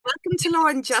to Law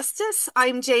and Justice.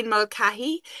 I'm Jane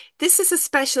Mulcahy. This is a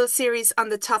special series on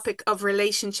the topic of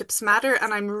relationships matter,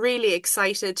 and I'm really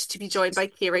excited to be joined by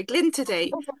Ciara Glynn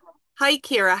today. Hi,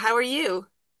 Ciara, how are you?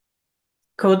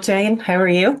 Cool, Jane. How are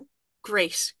you?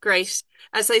 Great, great.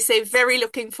 As I say, very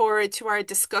looking forward to our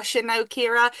discussion now,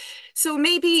 Ciara. So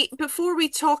maybe before we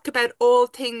talk about all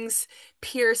things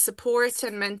peer support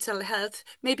and mental health,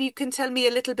 maybe you can tell me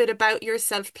a little bit about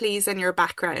yourself, please, and your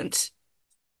background.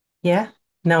 Yeah,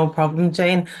 no problem,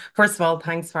 Jane. First of all,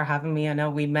 thanks for having me. I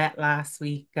know we met last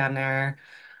week and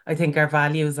I think our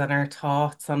values and our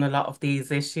thoughts on a lot of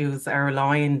these issues are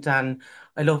aligned, and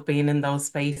I love being in those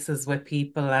spaces with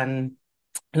people and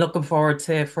looking forward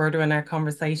to furthering our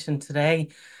conversation today.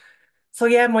 So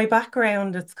yeah, my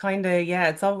background, it's kind of, yeah,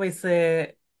 it's always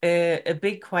a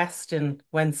big question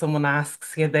when someone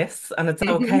asks you this, and it's Hmm.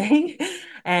 okay.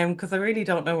 Because I really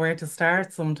don't know where to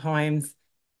start sometimes.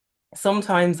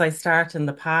 Sometimes I start in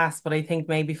the past, but I think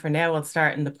maybe for now I'll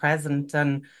start in the present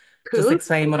and just Cool.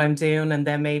 explain what I'm doing and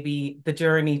then maybe the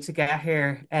journey to get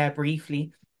here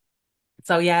briefly.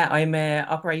 So yeah, I'm a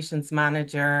operations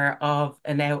manager of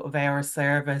an out of hour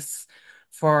service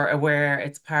for Aware.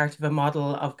 It's part of a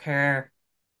model of care,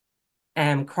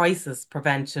 crisis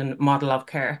prevention model of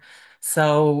care.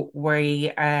 So we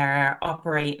are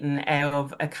operating out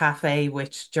of a cafe,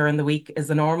 which during the week is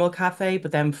a normal cafe,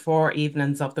 but then 4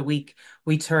 evenings of the week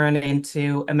we turn it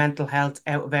into a mental health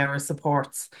out of hour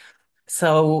supports.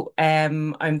 So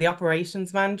I'm the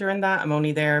operations manager in that. I'm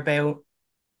only there about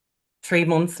 3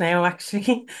 months now,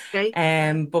 actually. Okay.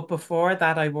 But before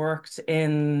that, I worked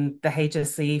in the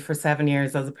HSC for 7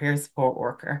 years as a peer support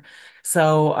worker.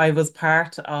 So I was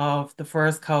part of the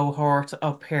first cohort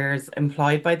of peers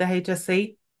employed by the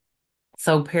HSC.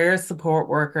 So peer support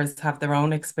workers have their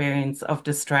own experience of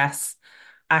distress,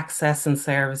 access and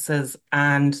services,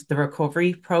 and the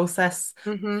recovery process.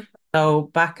 Hmm. So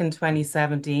back in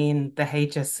 2017, the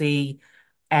HSC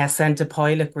sent a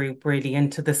pilot group really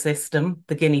into the system,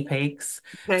 the guinea pigs.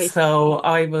 Okay. So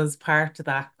I was part of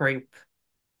that group.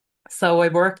 So I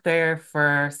worked there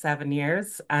for 7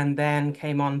 years and then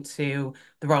came on to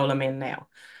the role I'm in now.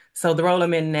 So the role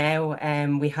I'm in now,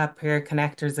 we have peer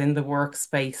connectors in the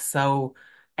workspace. So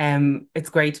it's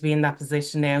great to be in that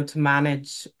position now to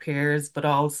manage peers, but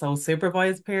also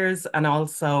supervise peers and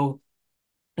also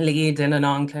lead in a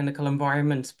non-clinical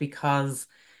environment because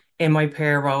in my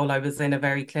peer role, I was in a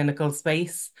very clinical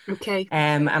space. Okay.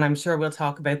 And I'm sure we'll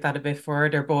talk about that a bit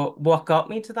further. But what got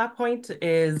me to that point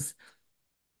is,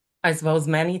 I suppose,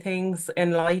 many things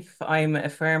in life. I'm a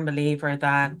firm believer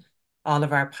that all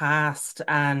of our past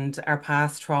and our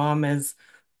past traumas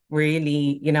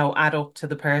really, add up to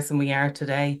the person we are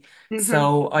today. Hmm.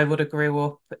 So I would have grew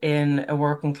up in a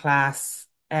working class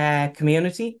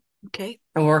community, Okay.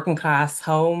 a working class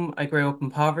home. I grew up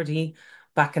in poverty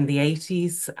back in the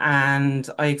 80s and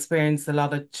I experienced a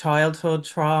lot of childhood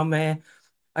trauma.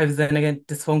 I was in a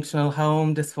dysfunctional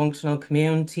home, dysfunctional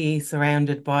community,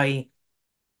 surrounded by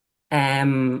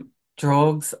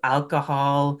drugs,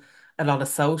 alcohol, a lot of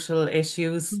social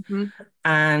issues, Hmm.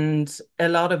 and a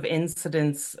lot of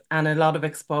incidents and a lot of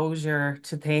exposure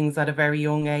to things at a very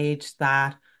young age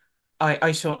that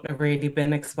I shouldn't have really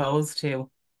been exposed to.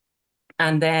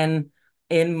 And then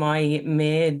in my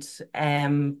mid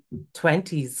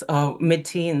 20s or mid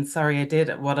teens, sorry, I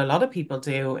did what a lot of people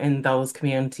do in those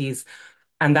communities,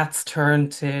 and that's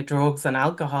turned to drugs and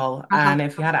alcohol. Uh-huh. And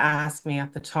if you had asked me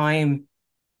at the time,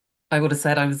 I would have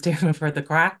said I was doing it for the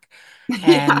crack.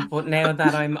 Yeah. But now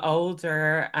that I'm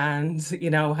older and,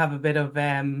 have a bit of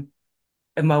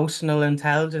emotional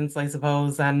intelligence, I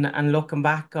suppose, and looking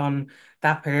back on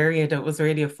that period, it was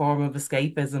really a form of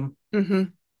escapism. Hmm.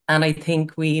 And I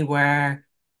think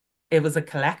it was a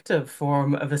collective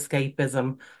form of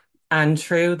escapism. And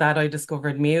through that, I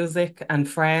discovered music and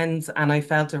friends, and I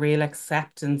felt a real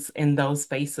acceptance in those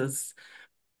spaces.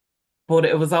 But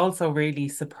it was also really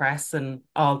suppressing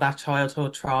all that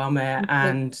childhood trauma Okay.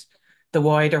 and the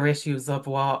wider issues of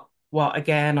what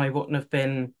again I wouldn't have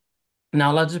been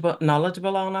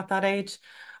knowledgeable on at that age.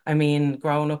 I mean,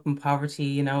 growing up in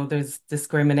poverty, there's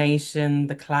discrimination,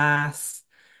 the class,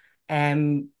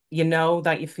 you know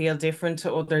that you feel different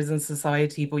to others in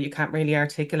society, but you can't really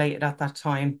articulate it at that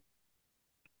time.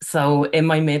 So in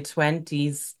my mid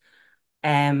 20s,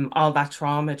 all that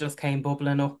trauma just came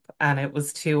bubbling up and it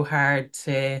was too hard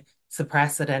to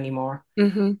suppress it anymore.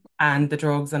 Hmm. And the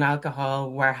drugs and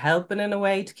alcohol were helping in a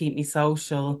way to keep me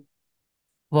social,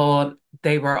 but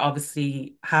they were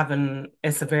obviously having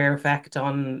a severe effect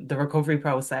on the recovery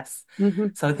process. Hmm.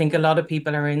 So I think a lot of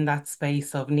people are in that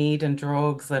space of need and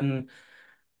drugs and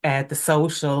the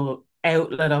social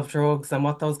outlet of drugs and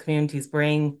what those communities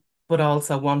bring. but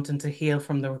also wanting to heal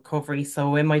from the recovery.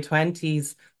 So in my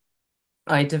 20s,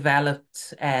 I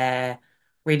developed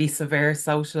really severe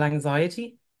social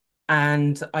anxiety,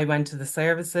 and I went to the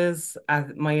services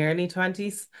at my early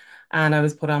 20s, and I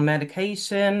was put on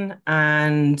medication,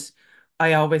 and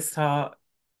I always thought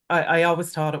I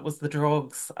always thought it was the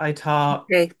drugs. I thought,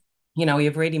 Okay.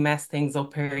 you've really messed things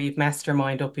up here. You've messed your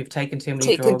mind up. You've taken too many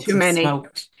Taken too drugs. You've many.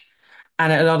 smoked.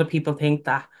 And a lot of people think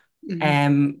that.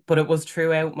 Hmm. But it was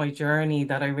throughout my journey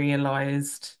that I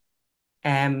realized,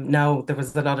 no, there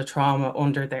was a lot of trauma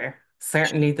under there.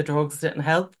 Certainly the drugs didn't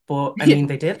help, but I Yeah. mean,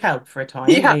 they did help for a time.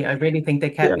 Yeah. I really think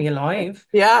they kept Yeah. me alive,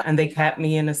 Yeah. and they kept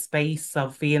me in a space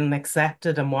of feeling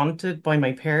accepted and wanted by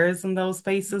my peers in those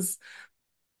spaces.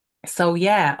 So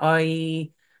yeah,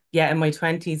 in my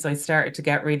 20s, I started to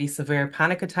get really severe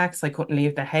panic attacks. I couldn't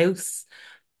leave the house.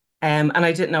 And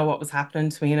I didn't know what was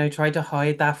happening to me. And I tried to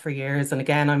hide that for years. And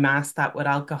again, I masked that with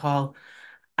alcohol.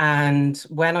 And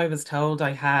when I was told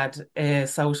I had a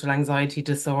social anxiety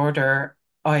disorder,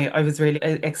 I was really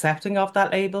accepting of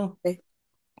that label, Okay.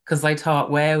 because I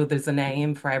thought, wow, there's a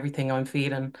name for everything I'm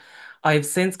feeling. I've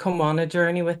since come on a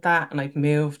journey with that, and I've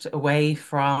moved away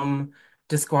from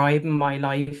describing my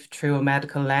life through a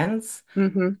medical lens.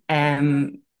 Hmm.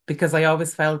 Because I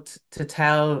always felt to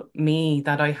tell me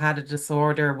that I had a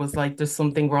disorder was like there's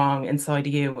something wrong inside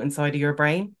of you, inside of your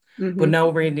brain. But Hmm.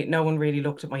 no one really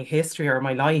looked at my history or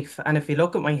my life. And if you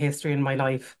look at my history and my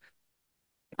life,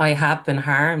 I have been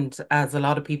harmed, as a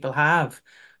lot of people have,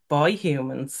 by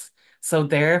humans. So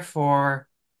therefore,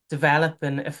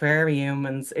 developing a fear of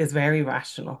humans is very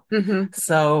rational. Hmm.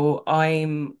 So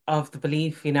I'm of the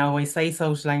belief, I say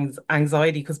social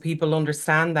anxiety because people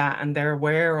understand that and they're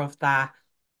aware of that,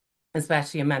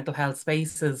 especially in mental health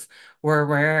spaces. We're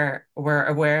aware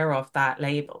of that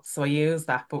label. So I use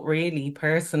that. But really,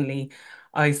 personally,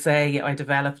 I say I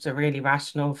developed a really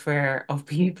rational fear of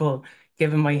people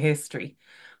given my history.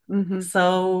 Hmm.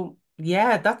 So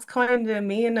yeah, that's kind of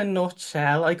me in a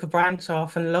nutshell. I could branch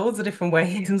off in loads of different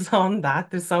ways on that.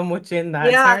 There's so much in that.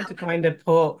 It's Yeah. hard to kind of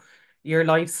put your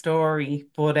life story,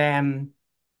 but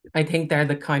I think they're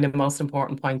the kind of most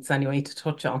important points anyway to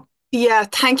touch on. Yeah,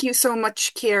 thank you so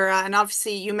much, Ciara. And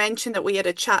obviously, you mentioned that we had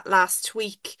a chat last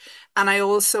week, and I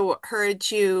also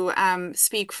heard you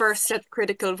speak first at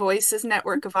Critical Voices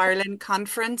Network of Ireland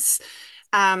conference,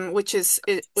 which is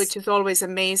always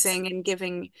amazing in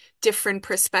giving different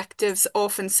perspectives,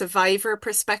 often survivor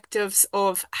perspectives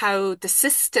of how the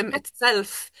system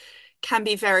itself can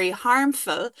be very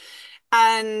harmful.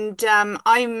 And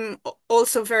I'm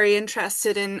also very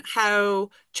interested in how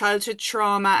childhood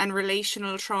trauma and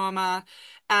relational trauma,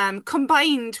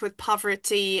 combined with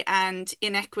poverty and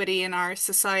inequity in our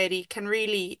society, can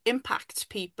really impact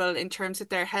people in terms of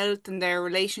their health and their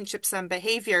relationships and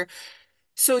behavior.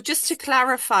 So, just to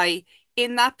clarify,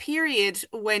 in that period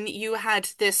when you had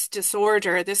this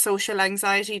disorder, this social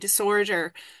anxiety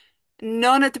disorder,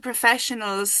 none of the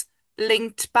professionals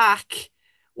linked back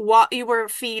what you were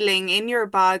feeling in your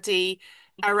body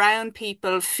around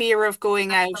people, fear of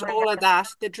going out, all of that,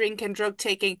 the drink and drug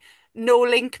taking, no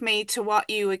link made to what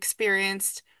you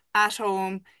experienced at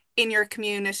home, in your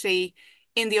community,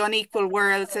 in the unequal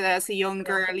world that as a young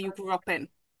girl you grew up in.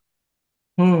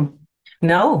 Hmm.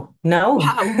 No, no.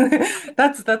 Wow.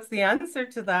 That's the answer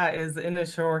to that, is in a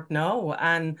short no.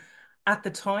 And at the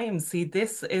time, see,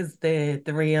 this is the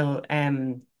real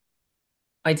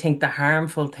I think the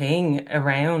harmful thing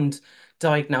around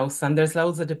diagnosis, and there's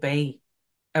loads of debate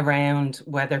around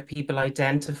whether people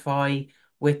identify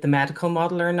with the medical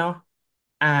model or not.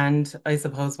 And I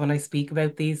suppose when I speak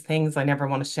about these things, I never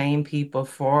want to shame people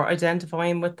for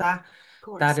identifying with that. Of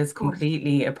course. That is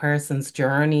completely a person's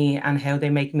journey and how they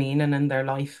make meaning in their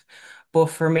life. But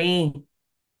for me,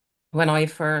 when I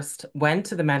first went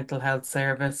to the mental health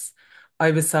service,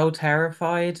 I was so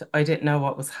terrified. I didn't know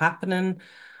what was happening.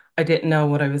 I didn't know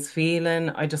what I was feeling.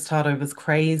 I just thought I was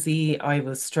crazy. I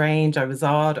was strange. I was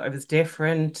odd. I was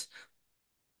different.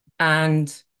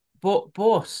 And but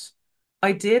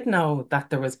I did know that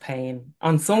there was pain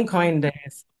on some kind of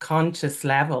conscious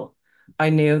level. I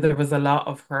knew there was a lot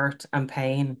of hurt and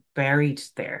pain buried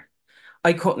there.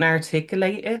 I couldn't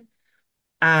articulate it,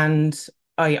 and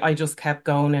I just kept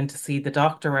going in to see the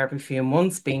doctor every few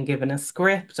months, being given a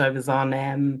script. I was on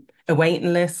a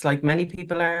waiting list, like many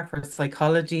people are, for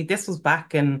psychology. This was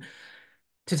back in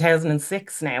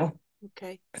 2006 now.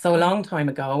 Okay. So a long time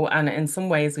ago, and in some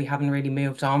ways we haven't really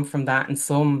moved on from that in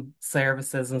some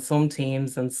services and some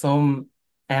teams and some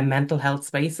mental health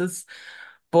spaces.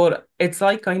 But it's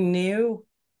like I knew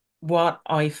what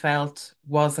I felt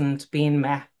wasn't being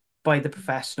met by the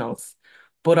professionals,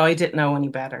 but I didn't know any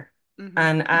better. Mm-hmm.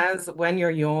 And as when you're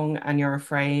young and you're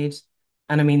afraid,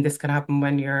 and I mean, this can happen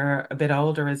when you're a bit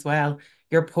older as well,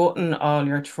 you're putting all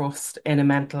your trust in a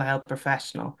mental health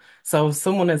professional. So if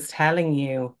someone is telling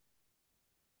you,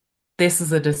 this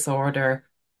is a disorder,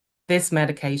 this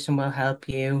medication will help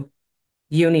you,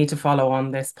 you need to follow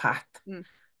on this path. Mm-hmm.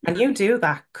 And you do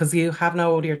that because you have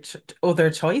no other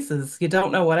choices. You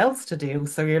don't know what else to do.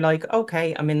 So you're like,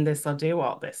 okay, I'm in this, I'll do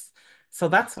all this. So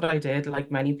that's what I did,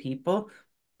 like many people.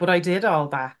 But I did all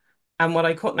that. And what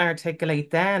I couldn't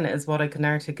articulate then is what I can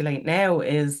articulate now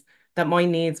is that my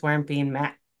needs weren't being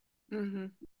met. Mm-hmm.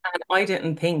 And I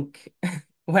didn't think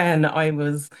when I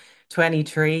was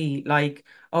 23, like,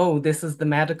 oh, this is the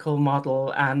medical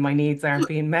model and my needs aren't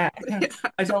being met.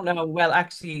 I don't know. Well,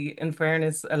 actually, in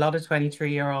fairness, a lot of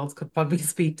 23-year-olds could probably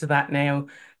speak to that now.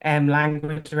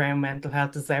 Language around mental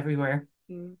health is everywhere.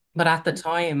 Mm-hmm. But at the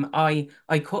time, I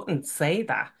couldn't say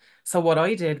that. So what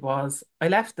I did was I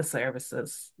left the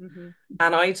services. Mm-hmm.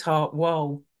 And I thought,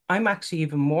 whoa, I'm actually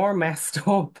even more messed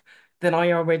up than I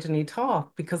originally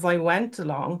thought because I went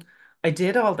along, I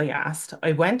did all they asked,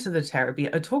 I went to the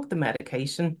therapy, I took the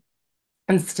medication,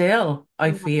 and still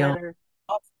I Not feel, better.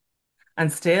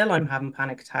 and still I'm having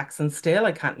panic attacks, and still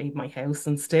I can't leave my house,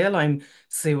 and still I'm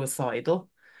suicidal.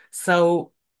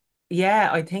 So, yeah,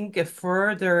 I think it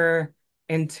further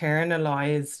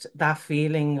internalized that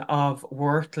feeling of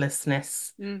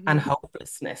worthlessness Mm-hmm. and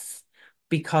hopelessness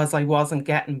because I wasn't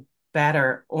getting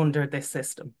better under this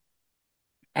system.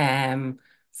 Um,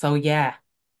 so yeah,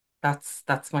 that's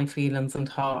my feelings and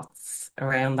thoughts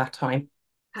around that time.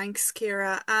 Thanks,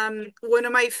 Ciara. One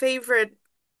of my favorite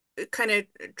kind of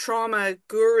trauma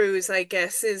gurus, I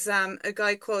guess, is a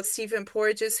guy called Stephen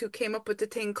Porges who came up with the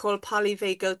thing called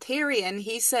polyvagal theory, and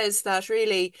he says that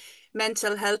really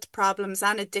mental health problems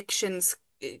and addictions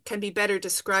can be better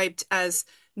described as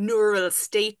neural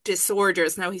state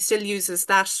disorders. Now he still uses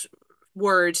that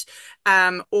word,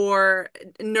 or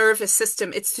nervous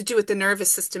system. It's to do with the nervous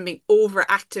system being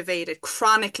overactivated,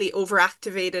 chronically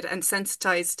overactivated and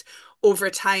sensitized over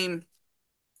time.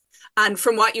 And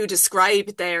from what you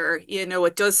described there,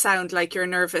 it does sound like your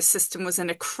nervous system was in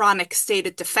a chronic state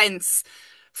of defense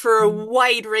for a Mm.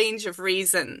 wide range of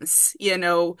reasons,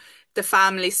 the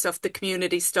family stuff, the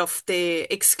community stuff, the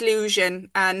exclusion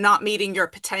and not meeting your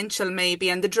potential maybe,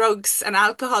 and the drugs and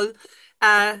alcohol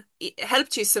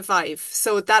helped you survive.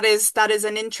 So that is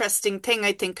an interesting thing,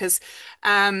 I think, because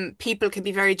people can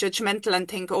be very judgmental and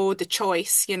think, oh, the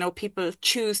choice, people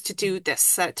choose to do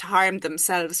this to harm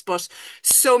themselves. But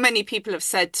so many people have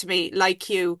said to me, like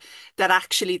you, that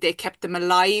actually they kept them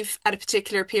alive at a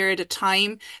particular period of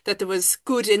time, that there was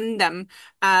good in them.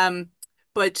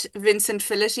 But Vincent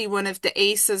Felitti, one of the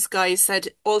ACEs guys, said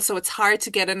also it's hard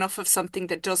to get enough of something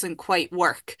that doesn't quite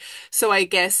work. So I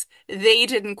guess they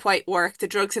didn't quite work. The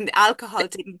drugs and the alcohol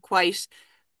didn't quite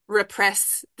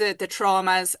repress the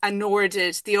traumas, and nor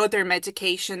did the other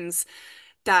medications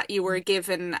that you were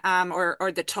given,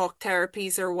 or the talk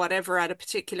therapies or whatever at a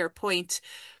particular point.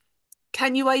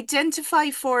 Can you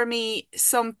identify for me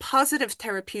some positive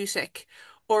therapeutic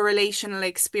or relational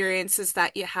experiences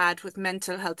that you had with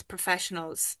mental health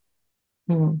professionals?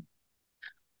 Mm.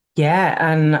 Yeah,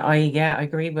 and I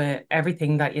agree with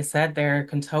everything that you said there.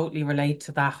 Can totally relate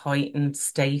to that heightened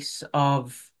state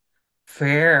of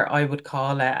fear, I would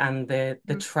call it, and the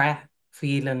Mm. threat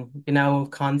feeling,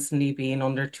 constantly being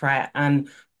under threat. And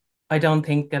I don't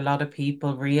think a lot of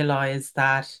people realize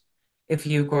that if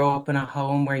you grow up in a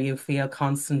home where you feel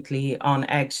constantly on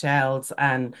eggshells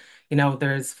and,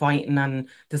 there's fighting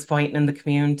in the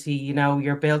community,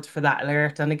 you're built for that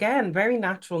alert. And again, very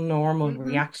natural, normal Hmm.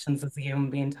 reactions as a human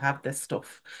being to have this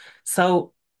stuff.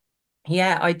 So,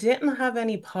 yeah, I didn't have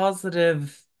any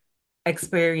positive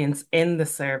experience in the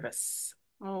service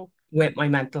Oh, with my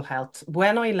mental health.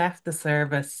 When I left the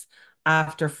service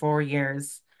after 4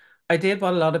 years, I did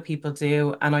what a lot of people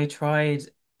do, and I tried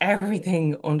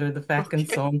everything under the feckin'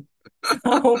 okay. sun.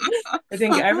 So I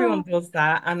think everyone does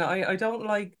that. And I don't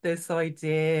like this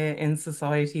idea in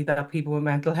society that people with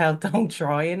mental health don't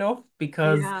try enough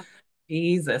because Yeah.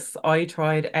 Jesus, I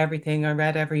tried everything. I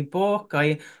read every book.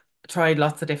 I tried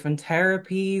lots of different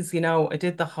therapies, I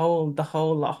did the whole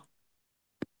lot.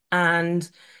 And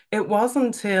it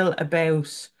wasn't until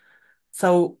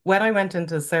so when I went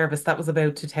into service, that was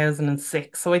about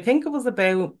 2006. So I think it was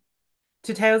about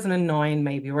 2009,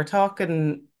 maybe.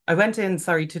 I went in,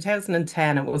 sorry,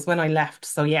 2010. It was when I left.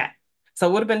 So yeah. So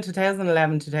it would have been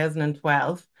 2011,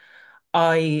 2012.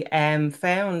 I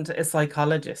found a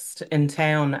psychologist in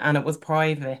town and it was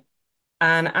private.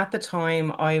 And at the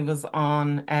time, I was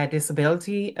on a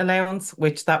disability allowance,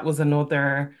 which that was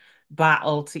another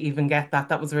battle to even get that.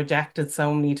 That was rejected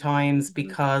so many times Mhm.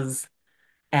 because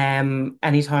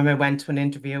anytime I went to an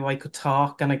interview, I could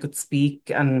talk and I could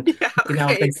speak, and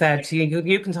Yeah, they okay. said to you,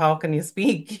 you can talk and you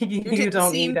speak. You You didn't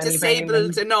don't need seem any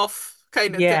disabled training. enough,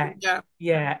 kind of Yeah, thing. Yeah.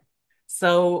 yeah.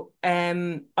 So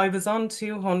I was on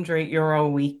 €200 a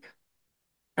week,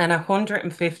 and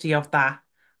 150 of that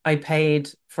I paid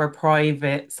for a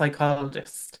private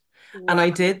psychologist. And Wow. I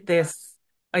did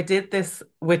this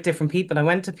with different people. I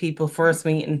went to people first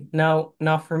meeting, no,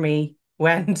 not for me,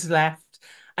 went, left.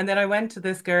 And then I went to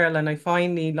this girl and I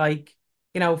finally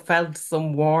felt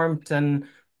some warmth and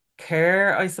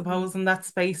care, I Mhm. suppose, in that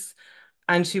space.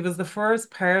 And she was the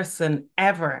first person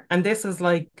ever, and this is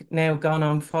like now gone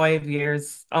on 5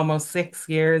 years, almost 6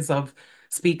 years of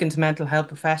speaking to mental health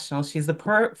professionals. She's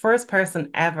the first person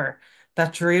ever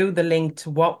that drew the link to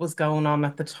what was going on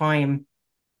at the time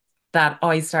that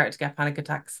I started to get panic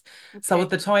attacks. So Okay. at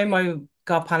the time I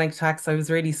got panic attacks, I was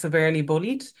really severely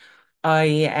bullied.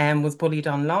 I was bullied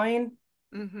online.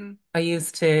 Hmm. I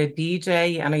used to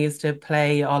DJ and I used to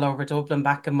play all over Dublin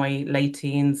back in my late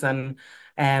teens and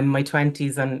my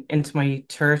 20s and into my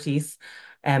 30s,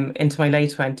 into my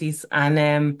late 20s.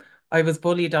 And I was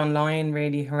bullied online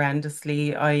really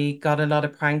horrendously. I got a lot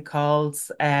of prank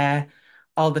calls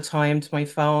all the time to my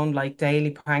phone, like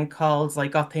daily prank calls. I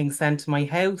got things sent to my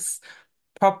house,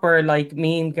 proper like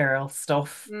mean girl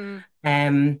stuff. Mm.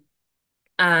 Um,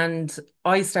 and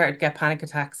I started to get panic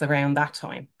attacks around that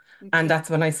time. And Okay. that's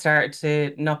when I started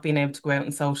to not being able to go out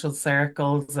in social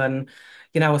circles and,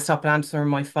 I stopped answering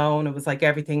my phone. It was like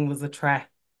everything was a threat.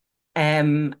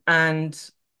 And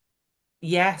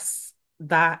yes,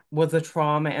 that was a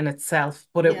trauma in itself,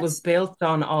 but it was Yes. built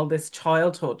on all this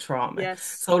childhood trauma. Yes.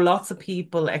 So lots of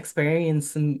people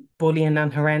experience some bullying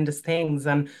and horrendous things,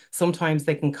 and sometimes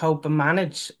they can cope and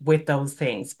manage with those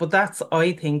things. But that's,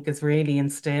 I think, is really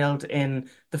instilled in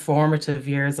the formative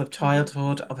years of Hmm.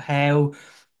 childhood of how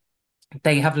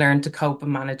they have learned to cope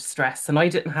and manage stress. And I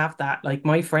didn't have that. Like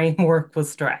my framework was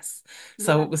stress.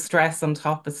 So Yeah. it was stress on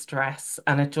top of stress,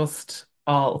 and it just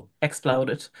all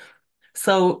exploded.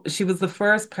 So she was the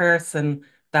first person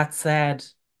that said,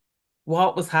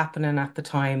 what was happening at the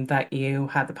time that you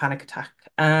had the panic attack?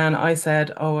 And I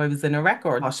said, oh, I was in a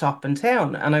record shop in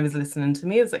town and I was listening to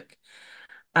music.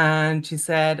 And she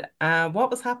said,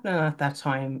 what was happening at that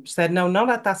time? She said, no, not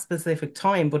at that specific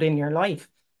time, but in your life.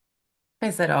 I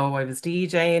said, oh, I was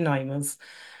DJing, I was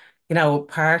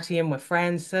partying with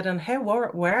friends. She said, and how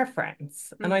were our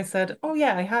friends? And I Hmm. said, oh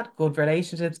yeah, I had good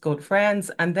relationships, good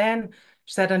friends. And then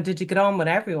she said, and did you get on with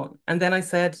everyone? And then I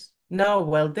said, no,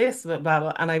 well, this, blah, blah,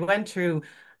 blah. And I went through,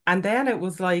 and then it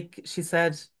was like, she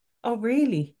said, oh,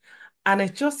 really? And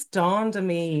it just dawned on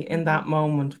me in Hmm. that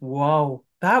moment, whoa,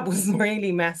 that was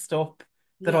really messed up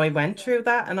that Yeah. I went through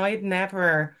that. And I'd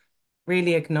never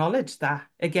really acknowledged that.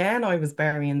 Again, I was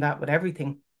burying that with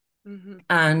everything. Hmm.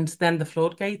 And then the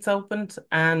floodgates opened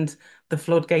and the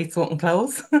floodgates wouldn't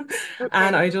close. And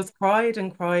Okay. I just cried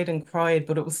and cried and cried.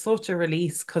 But it was such a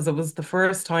release because it was the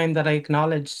first time that I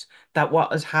acknowledged that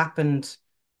what had happened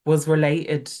was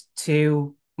related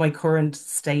to my current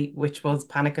state, which was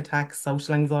panic attacks,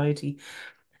 social anxiety.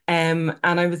 And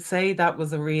I would say that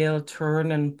was a real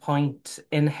turning point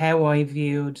in how I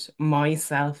viewed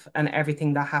myself and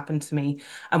everything that happened to me.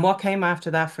 And what came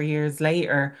after that for years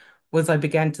later was I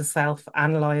began to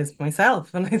self-analyze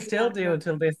myself, and I still Yeah. do Yeah. it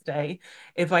till this day.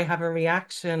 If I have a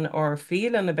reaction or a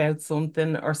feeling about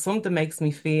something, or something makes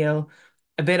me feel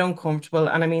a bit uncomfortable,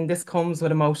 and I mean, this comes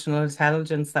with emotional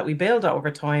intelligence that we build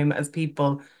over time as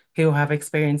people who have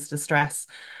experienced distress.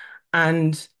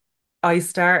 And I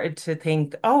started to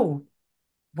think, oh,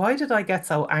 why did I get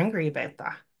so angry about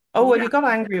that? Oh, well, Yeah. you got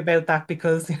angry about that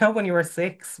because, when you were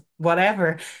six,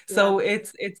 whatever. Yeah. So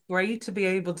it's great to be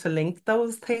able to link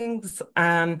those things.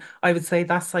 And I would say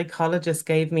that psychologist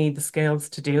gave me the skills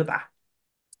to do that.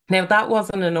 Now, that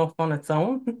wasn't enough on its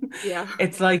own. Yeah.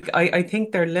 It's like I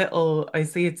think they're little, I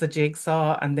see it's a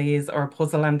jigsaw and these or a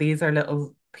puzzle, and these are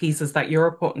little pieces that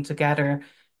you're putting together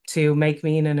to make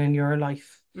meaning in your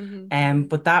life. Hmm.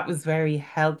 But that was very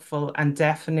helpful and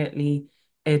definitely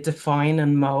a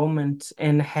defining moment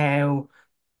in how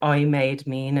I made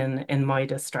meaning in my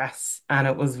distress. And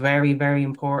it was very, very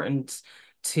important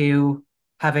to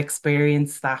have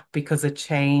experienced that because it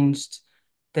changed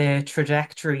the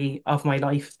trajectory of my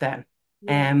life then.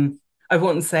 Yeah. Um, I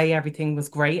wouldn't say everything was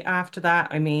great after that.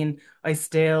 I mean, I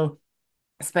still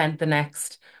spent the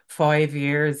next 5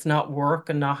 years not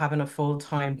working, not having a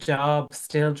full-time job,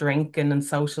 still drinking in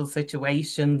social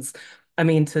situations. I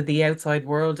mean, to the outside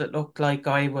world, it looked like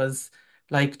I was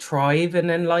like thriving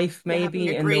in life, You're having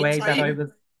a maybe in the great way that I time.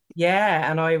 was. yeah,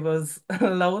 and I was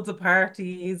loads of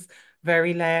parties,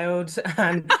 very loud,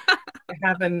 and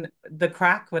having the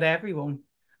crack with everyone.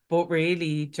 But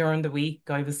really, during the week,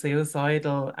 I was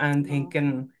suicidal and Oh.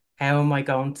 thinking, how am I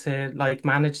going to like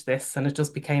manage this? And it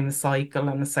just became a cycle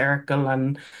and a circle.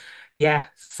 And yeah,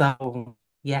 so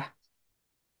yeah.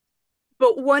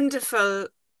 But wonderful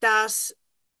that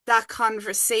that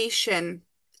conversation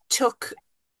took,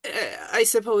 I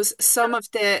suppose, some of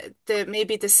the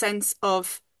maybe the sense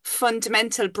of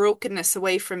fundamental brokenness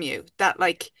away from you. That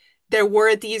like there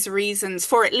were these reasons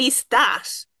for at least that,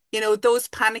 those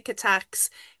panic attacks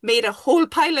made a whole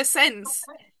pile of sense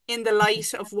in the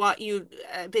light of what you've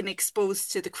been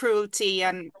exposed to, the cruelty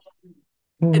and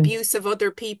Mm, abuse of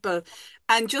other people.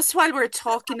 And just while we're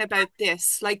talking about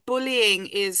this, like bullying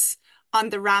is on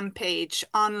the rampage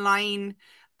online.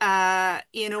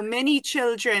 Many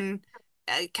children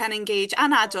can engage,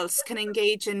 and adults can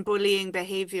engage in bullying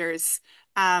behaviors.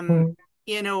 Um, mm,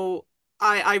 you know,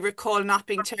 I recall not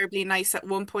being terribly nice at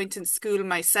one point in school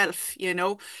myself.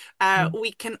 mm,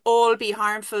 We can all be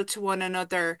harmful to one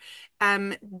another.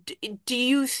 Do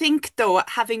you think, though,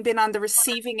 having been on the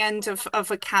receiving end of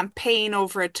a campaign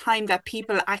over a time, that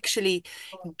people actually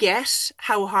get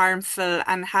how harmful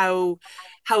and how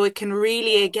it can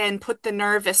really, again, put the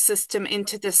nervous system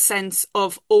into the sense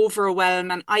of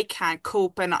overwhelm and I can't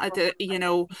cope and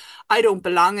I don't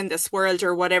belong in this world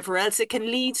or whatever else. It can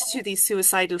lead to these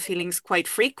suicidal feelings quite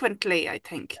frequently, I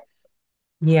think.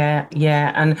 yeah,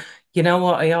 yeah. And you know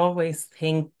what? I always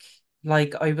think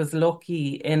like I was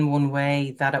lucky in one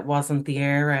way that it wasn't the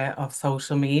era of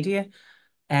social media.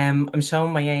 I'm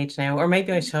showing my age now, or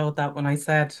maybe I showed that when I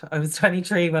said I was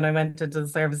 23 when I went into the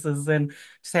services in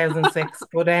 2006.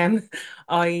 But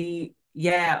I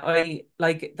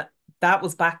like that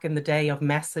was back in the day of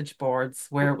message boards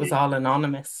where it was Okay. all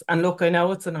anonymous. And look, I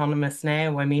know it's anonymous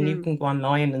now. I mean, you Mm. can go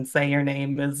online and say your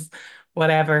name is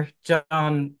whatever,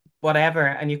 John, whatever,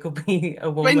 and you could be a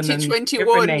woman and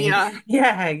different 2021, name. yeah.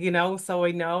 Yeah, so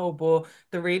I know, but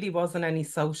there really wasn't any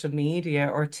social media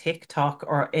or TikTok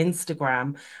or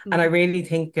Instagram. And I Mhm. really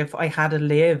think if I had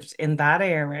lived in that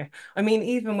era, I mean,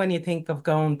 even when you think of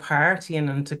going partying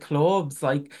into clubs,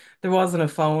 like there wasn't a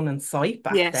phone in sight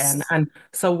back then. Yes. And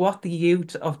so what the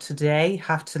youth of today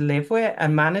have to live with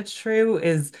and manage through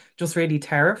is just really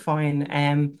terrifying.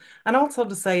 And also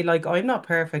to say, like, I'm not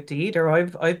perfect either.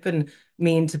 I've been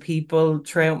mean to people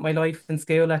throughout my life in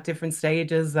school at different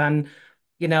stages and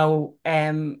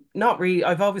not really.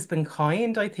 I've always been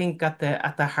kind, I think, at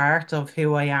the heart of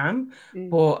who I am.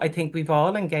 Mm. But I think we've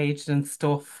all engaged in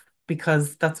stuff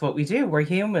because that's what we do. We're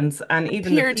humans. And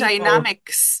even the people,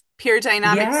 Peer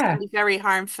dynamics can yeah. be very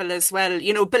harmful as well,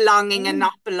 belonging and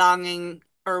not belonging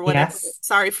or whatever. Yes.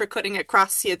 Sorry for cutting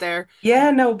across you there.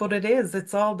 Yeah, no, but it is.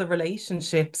 It's all the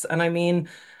relationships. And I mean,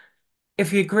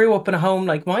 if you grew up in a home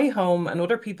like my home, and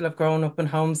other people have grown up in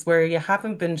homes where you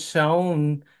haven't been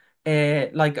shown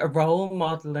like a role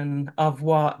modeling of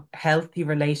what healthy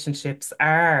relationships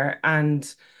are,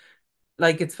 and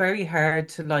like it's very hard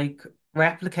to like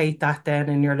replicate that then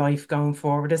in your life going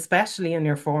forward, especially in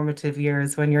your formative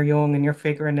years when you're young and you're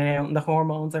figuring it out and the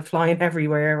hormones are flying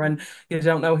everywhere and you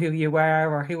don't know who you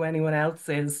are or who anyone else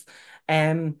is.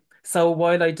 So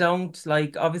while I don't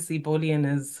like, obviously bullying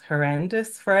is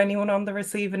horrendous for anyone on the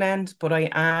receiving end, but I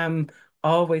am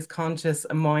always conscious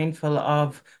and mindful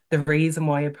of the reason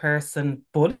why a person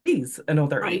bullies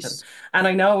another even. Right. And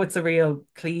I know it's a real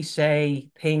cliche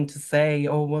thing to say,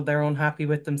 oh, well, they're unhappy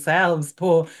with themselves,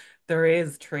 but there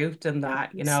is truth in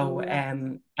that, So,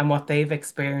 and what they've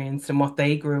experienced and what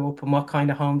they grew up and what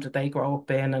kind of home did they grow up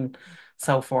in and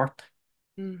so forth.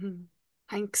 mhm.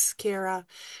 Thanks, Ciara.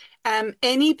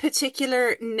 Any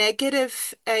particular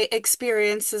negative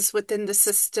experiences within the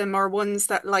system or ones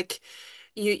that like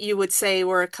you would say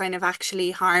were kind of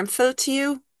actually harmful to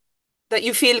you that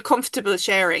you feel comfortable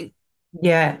sharing?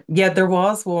 Yeah, yeah, there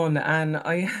was one, and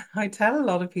I I tell a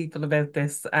lot of people about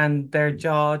this, and their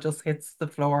jaw just hits the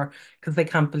floor because they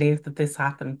can't believe that this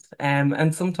happened.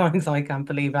 And sometimes I can't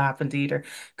believe it happened either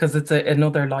because it's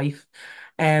another life.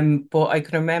 But I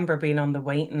can remember being on the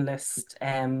waiting list,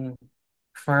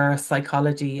 for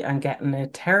psychology and getting a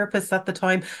therapist at the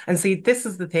time. And see, this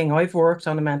is the thing. I've worked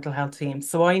on a mental health team,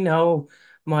 so I know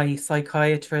my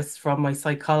psychiatrist from my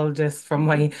psychologist, from Mhm.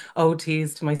 my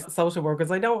OTs to my social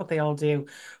workers. I know what they all do.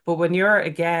 But when you're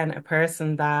again a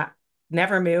person that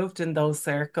never moved in those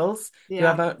circles, you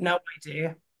Yeah. have no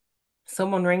idea.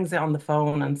 Someone rings you on the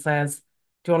phone and says,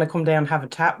 do you want to come down and have a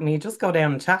chat with me? You just go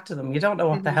down and chat to them. You don't know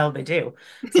what the Mhm. hell they do.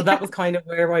 So that was kind of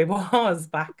where I was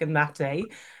back in that day,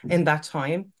 in that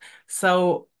time.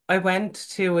 So I went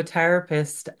to a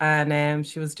therapist and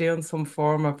she was doing some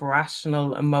form of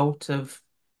rational emotive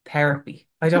therapy.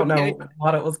 I don't Okay. know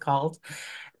what it was called.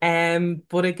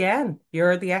 But again,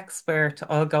 you're the expert.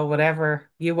 I'll go whatever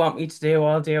you want me to do,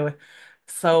 I'll do it.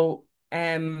 So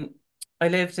I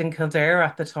lived in Kildare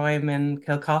at the time in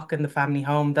Kilcock in the family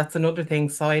home. That's another thing,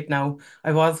 side now.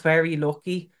 I was very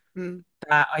lucky Mm.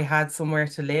 that I had somewhere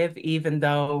to live, even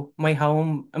though my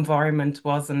home environment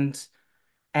wasn't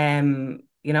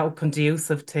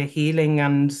conducive to healing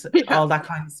and Yeah. all that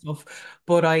kind of stuff.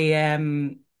 But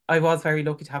I was very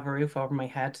lucky to have a roof over my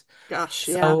head. Gosh,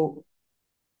 yeah. So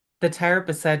the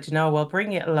therapist said, well,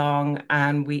 bring it along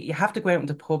and you have to go out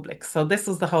into public. So this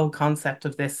was the whole concept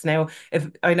of this. Now, if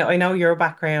I know your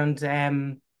background,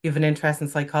 you have an interest in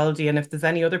psychology, and if there's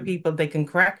any other people, they can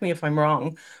correct me if I'm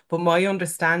wrong. But my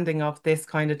understanding of this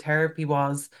kind of therapy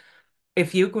was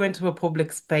if you go into a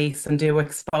public space and do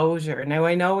exposure, now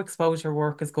I know exposure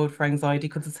work is good for anxiety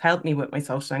because it's helped me with my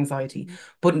social anxiety, Mm.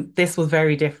 but this was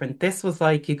very different. This was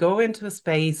like you go into a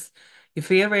space, you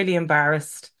feel really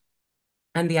embarrassed,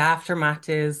 and the aftermath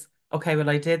is, okay, well,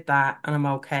 I did that and I'm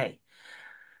okay.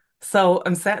 So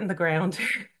I'm setting the ground.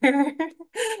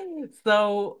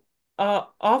 So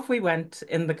off we went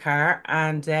in the car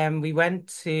and we went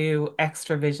to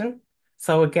Extra Vision.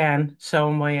 So again,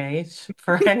 showing my age.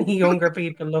 For any younger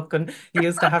people looking, you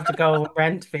used to have to go and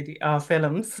rent video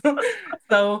films.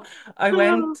 So I Oh,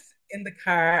 went in the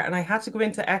car and I had to go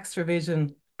into Extra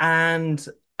Vision and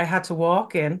I had to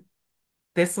walk in.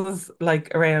 This was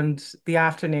like around the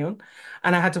afternoon,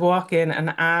 and I had to walk in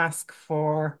and ask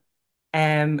for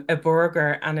a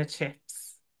burger and a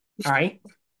chips. All right.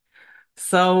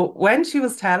 So when she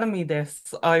was telling me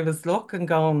this, I was looking,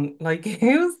 going, like,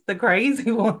 who's the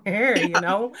crazy one here?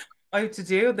 I have to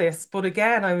do this. But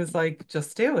again, I was like,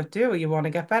 just do it, do it. You want to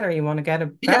get better, you want to get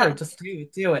it better, yeah. just do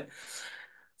it, do it.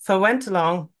 So I went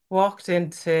along, walked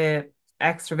into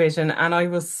Extravision, and I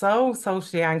was so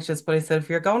socially anxious. But I said, if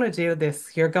you're going to do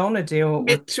this, you're going to do it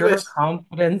Commit with to it. pure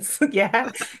confidence.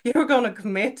 Yeah, you're going to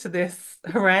commit to this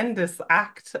horrendous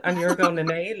act and you're going to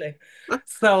nail it.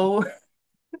 So,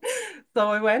 so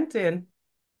I went in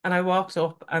and I walked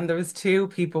up, and there was two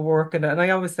people working it. And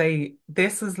I always say,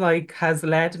 this is like has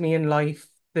led me in life.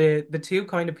 The two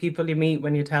kind of people you meet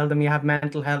when you tell them you have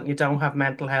mental health and you don't have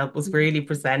mental health was Mm. really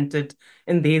presented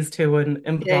in these two Yeah.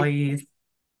 employees.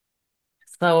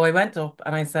 So I went up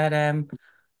and I said,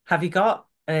 have you got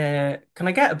can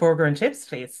I get a burger and chips,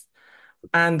 please?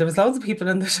 And there was loads of people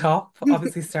in the shop,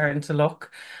 obviously starting to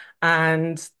look.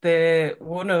 And the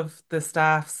one of the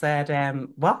staff said,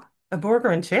 what? A burger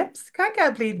and chips? Can't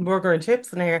get a bleeding burger and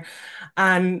chips in here.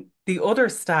 And the other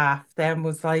staff then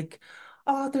was like,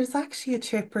 oh, there's actually a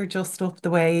chipper just up the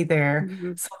way there.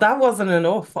 Mhm. So that wasn't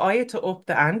enough. I had to up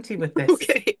the ante with this.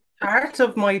 Okay. Part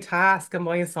of my task and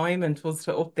my assignment was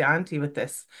to up the ante with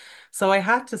this. So I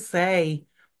had to say,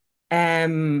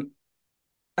 um,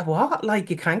 what? Like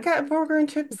you can't get a burger and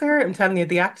chips here? I'm telling you,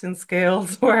 the acting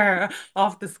skills were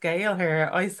off the scale here.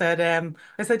 I said,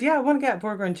 yeah, I want to get a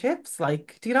burger and chips.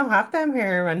 Like, do you not have them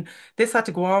here? And this had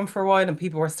to go on for a while, and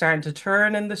people were starting to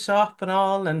turn in the shop and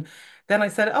all. And then I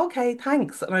said, okay,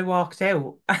 thanks. And I walked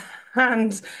out.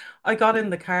 And I got in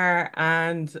the car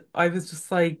and I was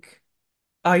just like,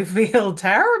 I feel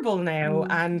terrible now.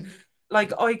 Mm. And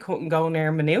like I couldn't go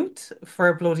near Minute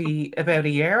for bloody about a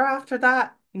year after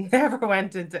that. Never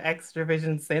went into extra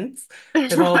vision since.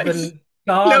 They've all Right. been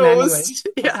gone anyway. Closed.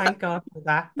 So Yeah. thank God for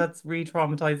that. That's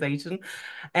re-traumatization.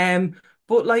 Um,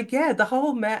 but like, yeah, the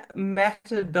whole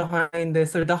method behind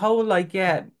this, or the whole like,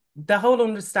 yeah, the whole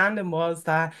understanding was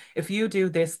that if you do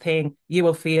this thing, you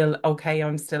will feel okay,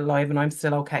 I'm still alive and I'm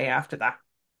still okay after that.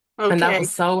 And that Okay.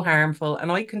 was so harmful. And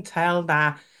I can tell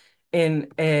that in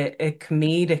a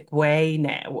comedic way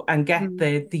now and get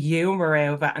Mm. the humor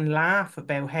out of it and laugh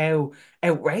about how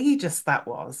outrageous that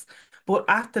was. But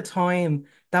at the time,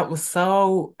 that was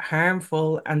so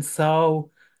harmful and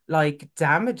so like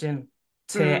damaging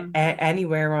to Mm.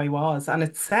 anywhere I was. And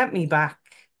it set me back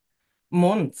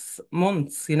months,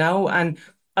 and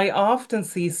I often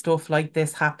see stuff like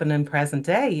this happen in present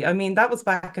day. I mean, that was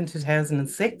back in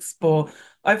 2006, but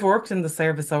I've worked in the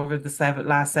service over the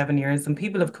last 7 years, and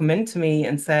people have come into me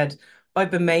and said,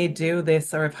 I've been made do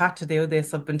this, or I've had to do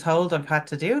this, I've been told I've had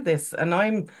to do this. And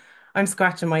I'm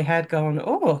scratching my head going,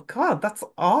 oh God, that's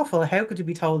awful. How could you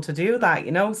be told to do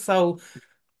that? So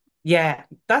yeah,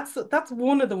 that's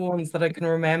one of the ones that I can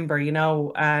remember,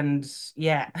 and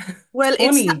yeah, it's Well,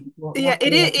 it's funny yeah, looking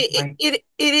it at is it at the time.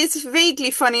 it is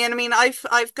vaguely funny, and I mean,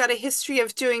 I've got a history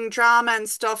of doing drama and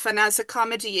stuff, and as a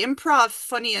comedy improv,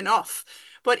 funny enough.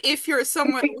 But if you're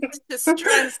someone with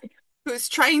distress who's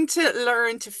trying to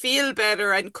learn to feel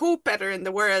better and cope better in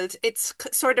the world, it's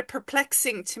sort of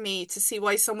perplexing to me to see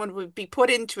why someone would be put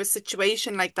into a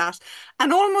situation like that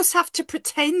and almost have to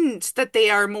pretend that they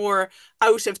are more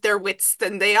out of their wits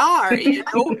than they are,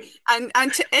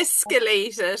 and to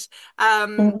escalate it.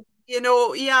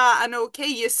 Yeah, and okay,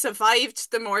 you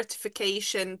survived the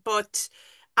mortification, but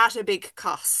at a big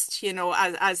cost,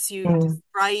 as you Mm,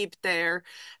 described there.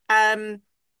 Um,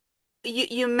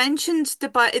 you mentioned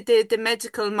the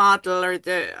medical model, or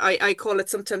I call it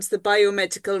sometimes the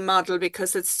biomedical model,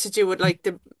 because it's to do with like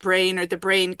the brain or the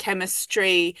brain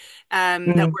chemistry that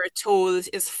mm. we're told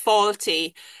is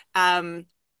faulty, um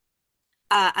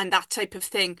and that type of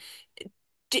thing.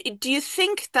 Do you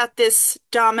think that this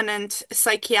dominant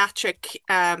psychiatric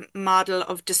model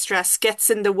of distress gets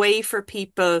in the way for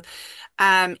people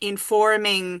in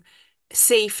forming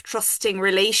safe, trusting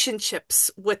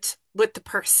relationships with the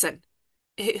person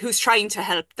who's trying to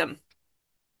help them?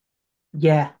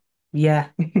 Yeah, yeah,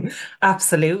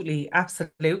 absolutely,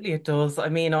 absolutely it does. I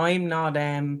mean,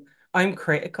 I'm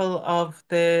critical of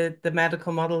the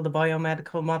medical model, the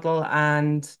biomedical model,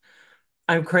 and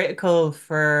I'm critical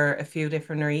for a few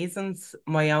different reasons.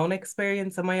 My own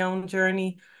experience and my own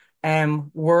journey,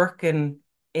 working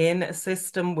in a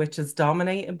system which is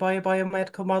dominated by a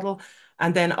biomedical model,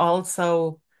 and then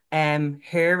also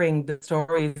hearing the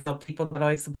stories of people that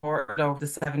I supported over the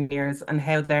 7 years and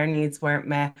how their needs weren't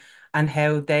met and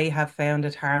how they have found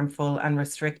it harmful and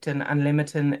restricting and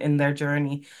limiting in their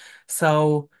journey.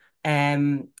 So,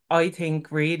 I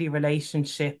think really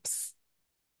relationships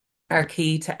are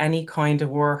key to any kind of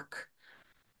work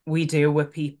we do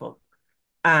with people.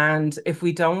 And if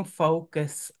we don't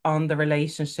focus on the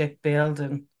relationship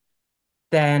building,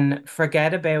 then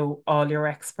forget about all your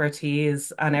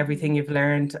expertise and everything you've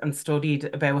learned and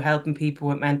studied about helping people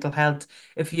with mental health.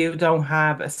 If you don't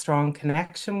have a strong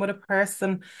connection with a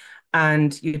person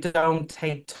and you don't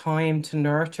take time to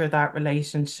nurture that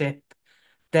relationship,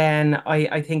 then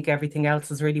I think everything else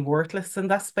is really worthless in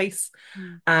that space.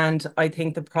 Mm. And I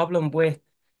think the problem with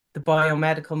the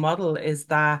biomedical model is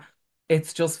that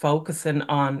it's just focusing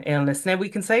on illness. Now, we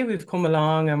can say we've come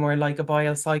along and we're like a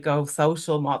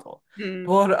biopsychosocial model, Mm.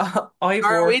 but I've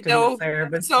Are we worked in the though?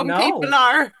 service. Some people No,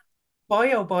 are.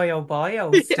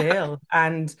 bio Yeah. still.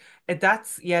 And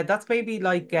that's, yeah, that's maybe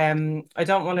like, I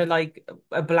don't want to like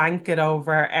a blanket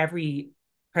over every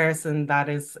person that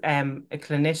is a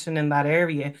clinician in that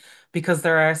area, because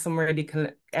there are some really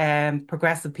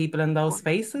progressive people in those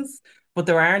spaces, but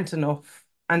there aren't enough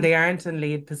and they aren't in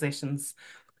lead positions.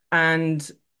 And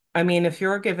I mean, if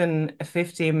you're given a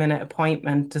 15-minute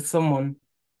appointment to someone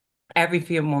every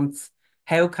few months,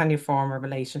 how can you form a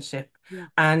relationship? Yeah.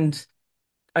 And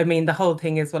I mean, the whole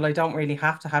thing is, well, I don't really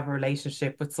have to have a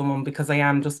relationship with someone because I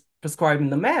am just prescribing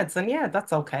the meds. And yeah,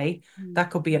 that's okay. Mm.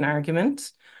 That could be an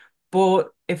argument. But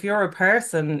if you're a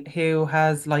person who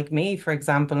has, like me, for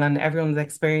example, and everyone's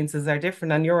experiences are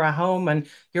different, and you're at home and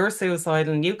you're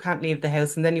suicidal and you can't leave the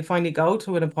house, and then you finally go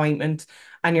to an appointment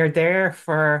and you're there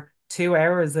for 2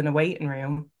 hours in a waiting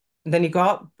room, and then you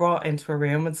got brought into a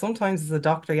room, and sometimes as a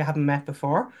doctor you haven't met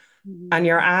before, Mhm. and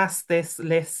you're asked this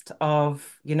list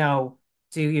of,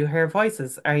 do you hear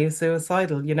voices? Are you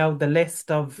suicidal? The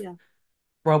list of Yeah.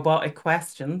 robotic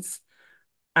questions.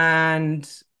 And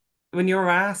when you're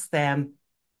asked them,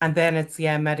 and then it's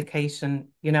yeah, medication,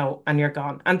 and you're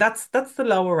gone. And that's the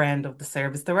lower end of the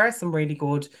service. There are some really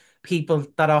good people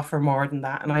that offer more than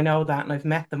that. And I know that, and I've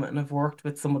met them and I've worked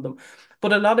with some of them.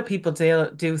 But a lot of people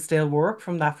do still work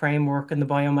from that framework in the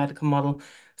biomedical model.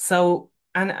 So,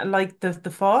 and like the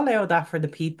fallout of that for the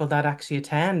people that actually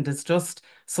attend is just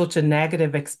such a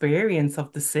negative experience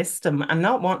of the system and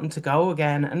not wanting to go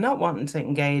again and not wanting to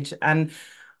engage. And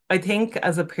I think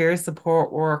as a peer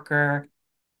support worker,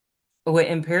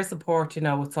 in peer support,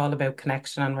 it's all about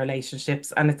connection and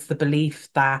relationships, and it's the belief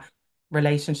that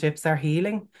relationships are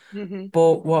healing. Hmm.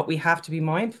 But what we have to be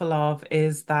mindful of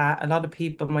is that a lot of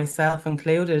people, myself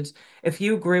included, if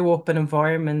you grew up in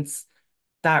environments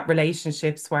that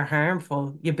relationships were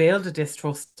harmful, you build a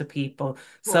distrust to people. Of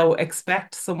course. So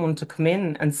expect someone to come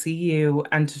in and see you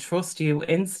and to trust you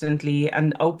instantly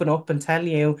and open up and tell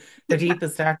you their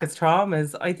deepest, darkest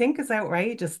traumas. I think it's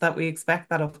outrageous that we expect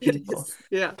that of It people. is.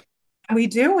 Yeah. And we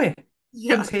do it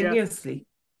Yeah. Yeah. continuously.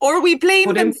 Or we blame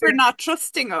But them for not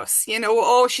trusting us.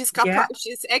 Oh, yeah,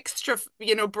 she's extra,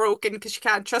 broken because she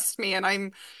can't trust me, and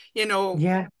I'm, you know,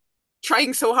 yeah.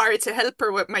 trying so hard to help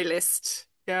her with my list.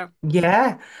 Yeah.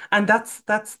 Yeah, and that's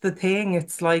the thing.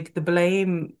 It's like the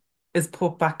blame is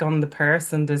put back on the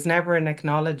person. There's never an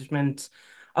acknowledgement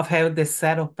of how this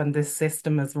setup and this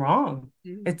system is wrong.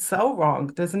 Mm. It's so wrong.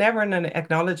 There's never an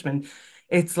acknowledgement.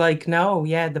 It's like, no,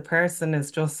 yeah, the person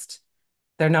is just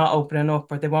they're not opening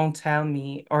up or they won't tell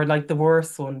me, or like the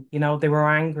worst one, they were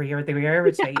angry or they were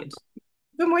irritated.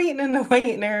 Been waiting in the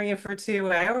waiting area for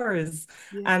 2 hours,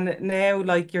 Yeah. and now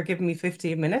like you're giving me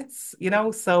 15 minutes,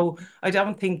 so I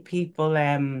don't think people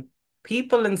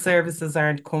in services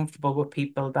aren't comfortable with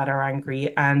people that are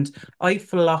angry, and I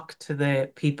flock to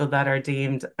the people that are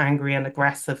deemed angry and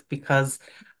aggressive because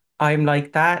I'm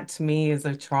like, that to me is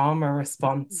a trauma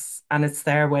response and it's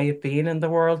their way of being in the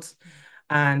world.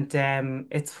 And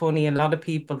it's funny, a lot of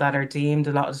people that are deemed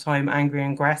a lot of the time angry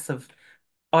and aggressive,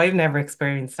 I've never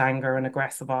experienced anger and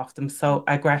aggressive off them, so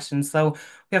aggression. So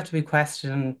we have to be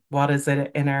questioning what is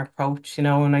it in our approach,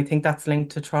 and I think that's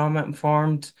linked to trauma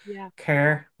informed Yeah.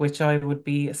 care, which I would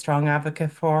be a strong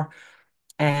advocate for.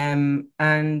 And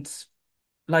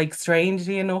like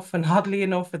strangely enough and oddly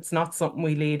enough, it's not something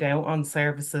we lead out on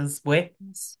services with.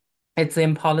 Yes. It's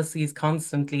in policies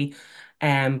constantly,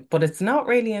 but it's not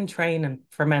really in training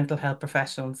for mental health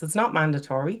professionals. It's not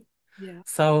mandatory. Yeah.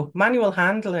 So manual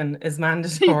handling is I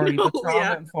mandatory, know, but yeah.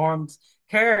 trauma-informed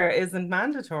care isn't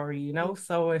mandatory, Yeah.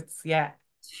 So it's yeah.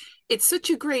 It's such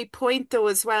a great point, though,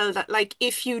 as well, that like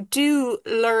if you do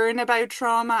learn about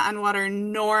trauma and what are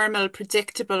normal,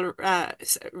 predictable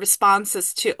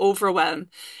responses to overwhelm,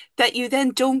 that you then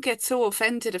don't get so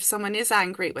offended if someone is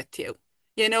angry with you.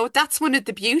 That's one of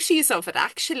the beauties of it,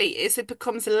 actually, is it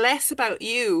becomes less about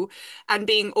you and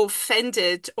being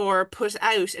offended or put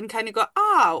out and kind of go,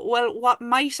 well, what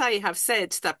might I have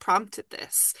said that prompted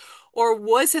this? Or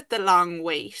was it the long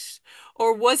wait?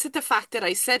 Or was it the fact that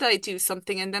I said I'd do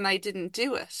something and then I didn't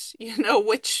do it,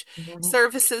 which Mhm.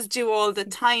 services do all the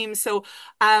time. So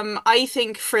I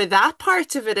think for that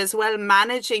part of it as well,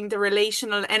 managing the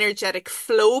relational energetic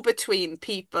flow between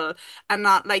people and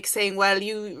not like saying, well,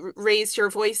 you raised your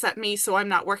voice at me, so I'm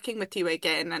not working with you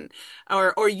again. And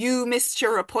or you missed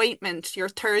your appointment, your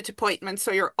third appointment,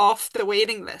 so you're off the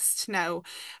waiting list now.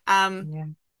 Um, Yeah.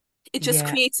 it just Yeah.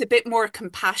 creates a bit more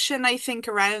compassion, I think,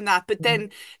 around that. But then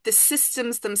the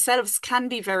systems themselves can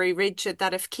be very rigid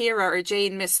that if Ciara or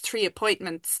Jane miss three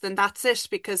appointments, then that's it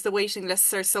because the waiting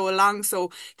lists are so long. So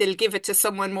they'll give it to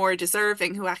someone more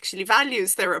deserving who actually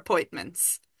values their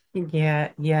appointments.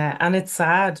 Yeah, yeah. And it's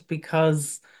sad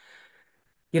because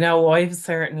I've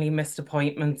certainly missed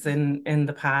appointments in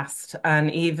the past.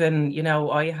 And even,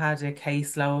 I had a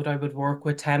caseload. I would work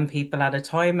with 10 people at a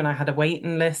time and I had a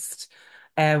waiting list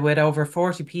with over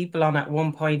 40 people on at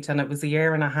one point, and it was a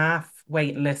year and a half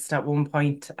waiting list at one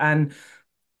point. And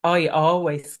I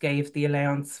always gave the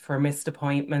allowance for missed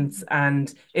appointments.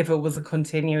 And if it was a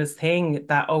continuous thing,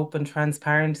 that open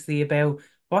transparency about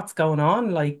what's going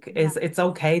on, like, Yeah, is it's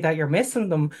okay that you're missing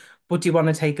them, but do you want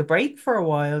to take a break for a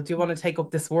while? Do you want to take up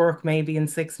this work maybe in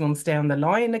 6 months down the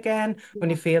line again when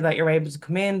yeah, you feel that you're able to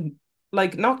come in?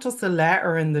 Like, not just a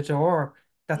letter in the door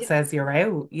that yeah. says you're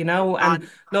out, And On.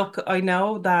 look, I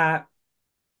know that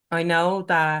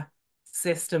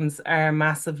systems are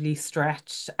massively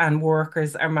stretched and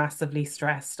workers are massively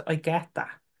stressed. I get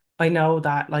that. I know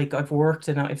that, like, I've worked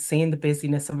in it, I've seen the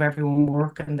busyness of everyone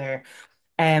working there.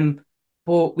 Um,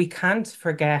 but we can't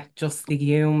forget just the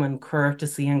human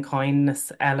courtesy and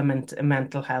kindness element in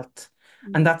mental health.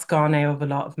 And Mm. that's gone out of a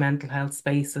lot of mental health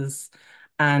spaces.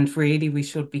 And really, we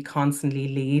should be constantly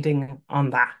leading on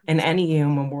that in any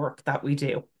human work that we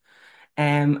do.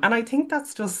 And I think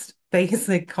that's just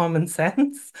basic common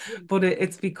sense, Yeah. but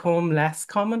it's become less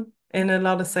common in a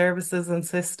lot of services and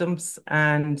systems.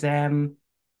 And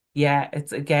yeah,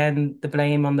 it's again the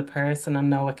blame on the person and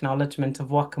no acknowledgement of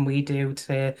what can we do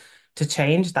to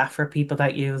change that for people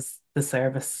that use the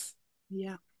service.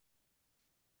 Yeah.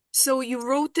 So you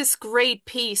wrote this great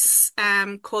piece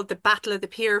called "The Battle of the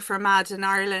Peer" for Mad in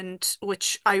Ireland,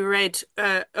 which I read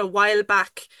a while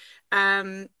back.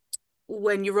 Um,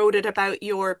 when you wrote it about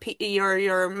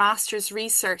your master's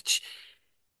research.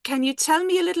 Can you tell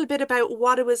me a little bit about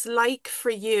what it was like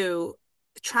for you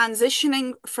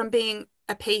transitioning from being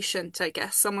a patient, I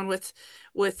guess, someone with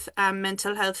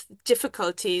mental health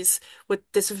difficulties, with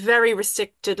this very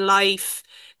restricted life,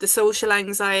 the social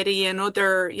anxiety and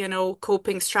other,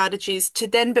 coping strategies, to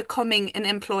then becoming an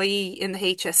employee in the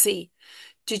HSE?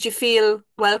 Did you feel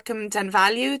welcomed and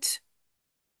valued?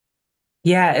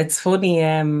 Yeah, it's funny.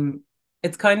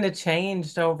 It's kind of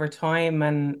changed over time,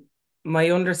 and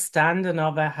my understanding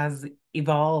of it has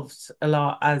evolved a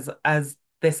lot as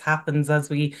this happens, as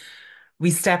we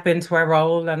step into our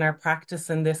role and our practice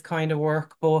in this kind of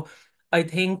work. But I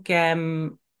think,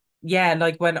 yeah,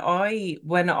 like when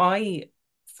I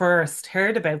first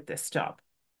heard about this job,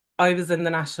 I was in the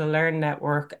National Learn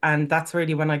Network, and that's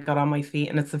really when I got on my feet.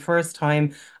 And it's the first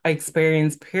time I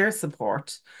experienced peer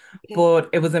support, Okay. but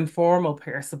it was informal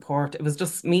peer support. It was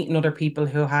just meeting other people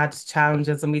who had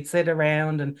challenges, and we'd sit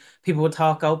around and people would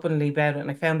talk openly about it. And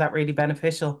I found that really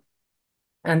beneficial.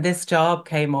 And this job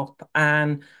came up,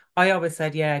 and I always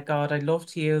said, yeah, God, I'd love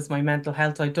to use my mental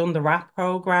health. I'd done the RAP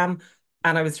program,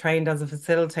 and I was trained as a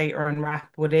facilitator in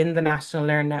RAP within the National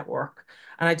Learn Network.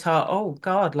 And I thought, oh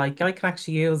God, like I can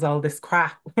actually use all this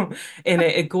crap in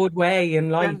a good way in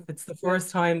Yeah. life. It's the Yeah.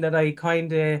 first time that I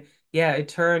kind of, yeah, I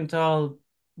turned all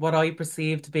what I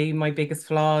perceived to be my biggest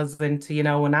flaws into,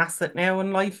 an asset now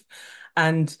in life.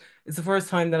 And it's the first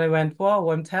time that I went,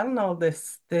 whoa, I'm telling all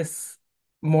this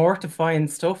mortifying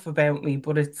stuff about me,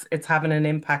 but it's having an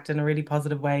impact in a really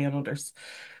positive way on others.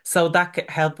 So that could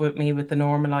help with me with the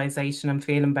normalization and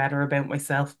feeling better about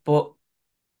myself. But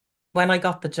when I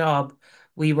got the job,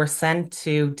 we were sent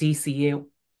to DCU,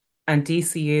 and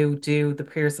DCU do the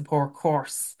peer support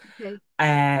course, Okay.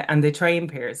 and they train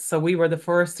peers. So we were the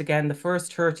first, again, the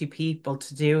first 30 people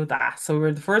to do that. So we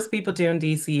were the first people doing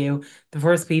DCU, the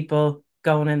first people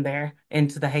going in there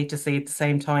into the HSC at the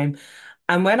same time.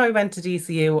 And when I went to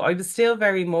DCU, I was still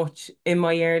very much in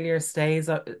my earlier stages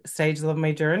of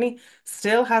my journey.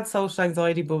 Still had social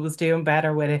anxiety, but was doing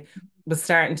better with it. Was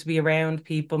starting to be around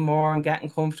people more and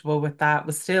getting comfortable with that.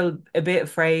 Was still a bit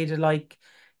afraid of like,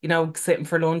 sitting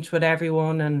for lunch with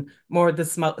everyone and more of the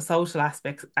social Sure.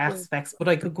 aspects. But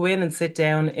I could go in and sit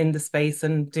down in the space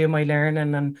and do my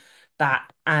learning and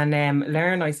that, and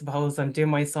learn, I suppose, and do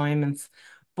my assignments.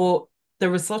 But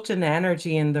there was such an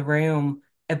energy in the room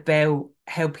about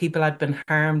how people had been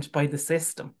harmed by the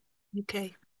system.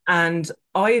 Okay. And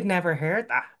I had never heard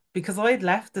that because I had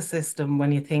left the system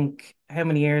when you think how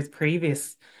many years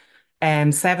previous,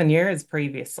 7 years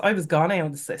previous. I was gone out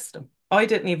of the system. I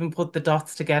didn't even put the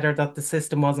dots together that the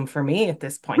system wasn't for me at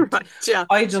this point. Right. Yeah.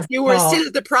 I just You were thought,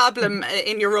 still the problem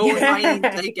in your own mind,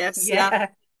 yeah, I guess. Yeah.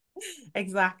 yeah,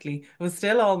 exactly. It was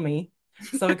still all me.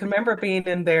 So I can remember being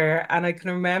in there, and I can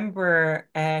remember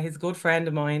his good friend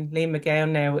of mine, Liam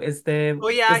McGowan now, Oh,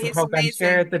 yeah. was the He's program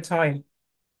chair amazing. at the time.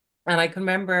 And I can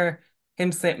remember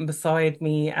him sitting beside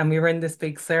me, and we were in this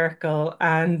big circle,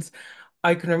 and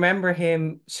I can remember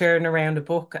him sharing around a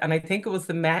book, and I think it was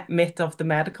the myth of the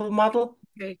medical model.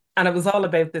 Okay. And it was all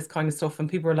about this kind of stuff. And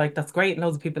people were like, that's great. And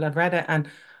loads of people had read it. And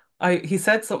he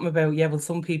said something about, yeah, well,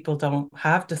 some people don't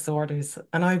have disorders.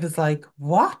 And I was like,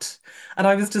 what? And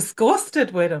I was disgusted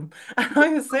with him. And I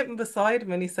was sitting beside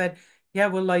him and he said, yeah,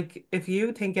 well, like if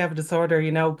you think you have a disorder,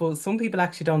 but some people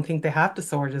actually don't think they have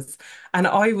disorders. And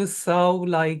I was so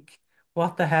like,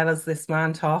 what the hell is this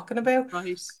man talking about? Right.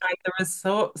 And there was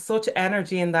such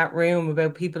energy in that room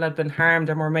about people had been harmed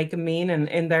and were making meaning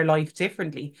in their life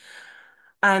differently.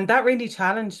 And that really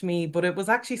challenged me, but it was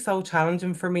actually so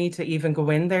challenging for me to even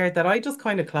go in there that I just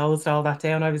kind of closed all that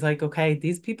down. I was like, okay,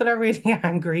 these people are really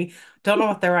angry. Don't know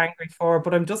what they're angry for,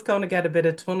 but I'm just going to get a bit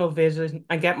of tunnel vision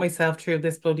and get myself through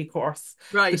this bloody course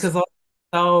Right. because I'm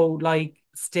so like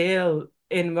still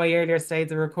in my earlier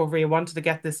stage of recovery. I wanted to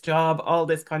get this job, all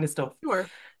this kind of stuff. Sure.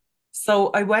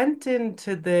 So I went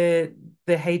into the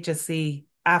HSC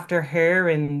after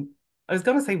hearing, I was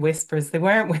going to say whispers, they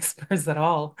weren't whispers at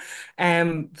all.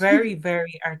 Very,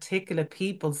 very articulate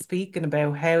people speaking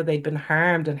about how they'd been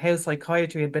harmed and how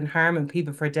psychiatry had been harming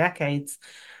people for decades.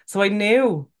 So I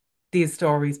knew these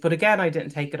stories, but again, I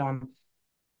didn't take it on.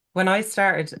 When I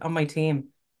started on my team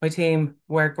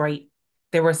were great.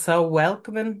 They were so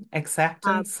welcoming,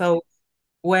 accepting. Um, So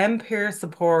when peer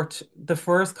support, the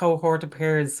first cohort of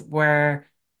peers were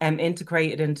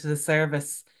integrated into the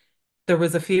service, there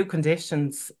was a few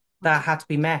conditions that okay. had to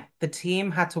be met. The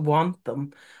team had to want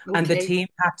them, and the Okay. team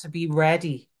had to be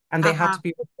ready, and they had Uh-huh. to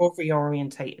be recovery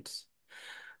orientated.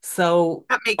 So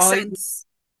That makes I, sense.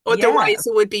 yeah, Otherwise,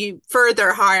 it would be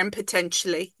further harm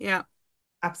potentially. Yeah.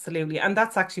 absolutely. And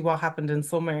that's actually what happened in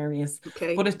some areas.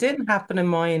 Okay. But it didn't happen in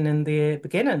mine in the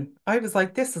beginning. I was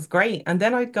like, this is great. And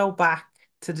then I'd go back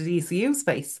to the DCU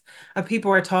space and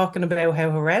people were talking about how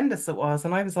horrendous it was.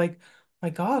 And I was like, my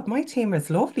God, my team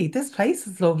is lovely. This place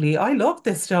is lovely. I love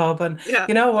this job. And, Yeah.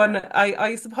 and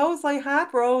I suppose I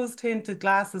had rose tinted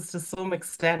glasses to some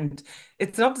extent.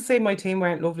 It's not to say my team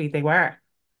weren't lovely, they were.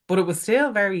 But it was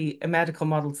still very a medical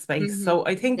model space. Hmm. So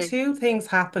I think Okay. two things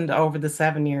happened over the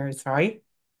 7 years, right?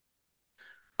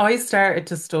 I started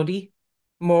to study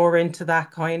more into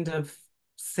that kind of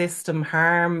system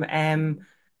harm.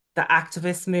 the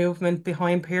activist movement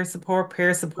behind peer support.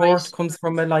 Peer support Right. comes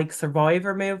from a like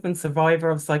survivor movement, survivor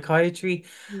of psychiatry,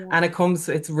 Yeah. and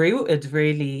it's rooted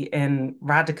really in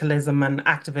radicalism and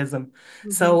activism. Hmm.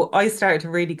 So I started to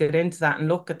really get into that and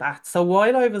look at that. So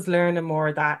while I was learning more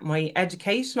of that, my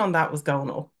education on that was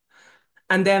going up.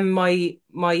 And then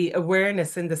my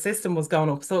awareness in the system was going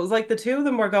up. So it was like the two of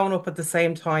them were going up at the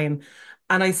same time.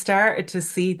 And I started to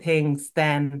see things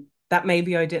then that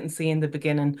maybe I didn't see in the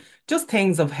beginning. Just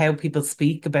things of how people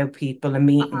speak about people in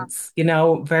Uh-huh. meetings,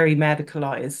 very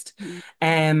medicalized.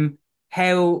 Um,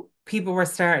 how people were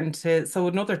starting to, so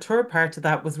another third part to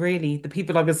that was really the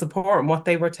people I was supporting, what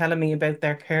they were telling me about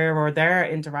their care or their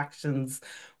interactions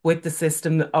with the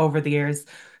system over the years.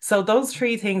 So those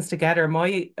three things together,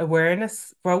 my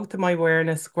awareness, growth in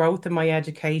my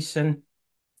education,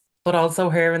 but also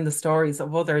hearing the stories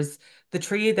of others, the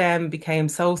three of them became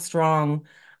so strong.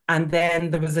 And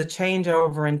then there was a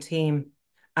changeover in team.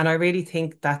 And I really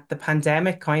think that the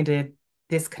pandemic kind of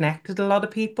disconnected a lot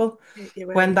of people You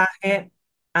when will. that hit.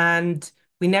 And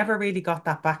we never really got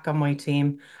that back on my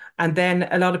team. And then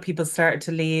a lot of people started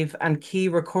to leave, and key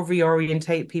recovery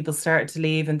orientate people started to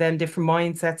leave. And then different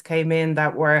mindsets came in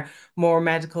that were more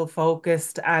medical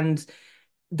focused. And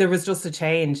there was just a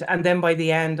change. And then by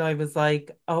the end, I was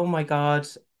like, oh my God,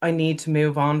 I need to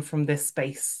move on from this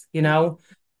space, you Mhm. know?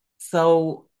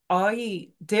 So I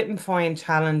didn't find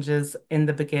challenges in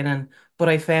the beginning, but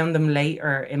I found them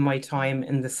later in my time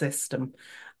in the system.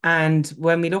 And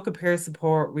when we look at peer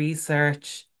support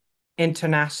research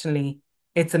internationally,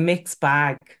 it's a mixed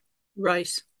bag.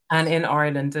 Right. And in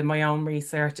Ireland, in my own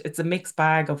research, it's a mixed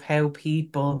bag of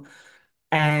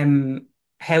um,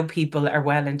 how people are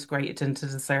well integrated into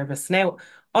the service. Now,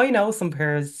 I know some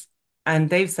peers, and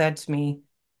they've said to me,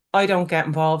 I don't get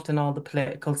involved in all the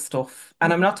political stuff.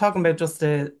 And I'm Mhm. not talking about just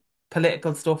the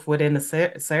political stuff within a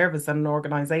service and an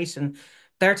organization.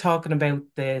 They're talking about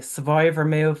the survivor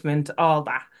movement, all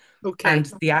that, Okay.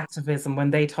 and the activism.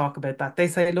 When they talk about that, they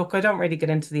say, look, I don't really get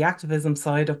into the activism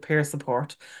side of peer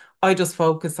support. I just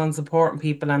focus on supporting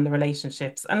people and the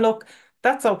relationships. And look,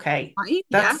 that's okay. Right.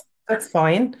 Yeah. That's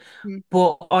fine. Mm.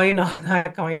 But I know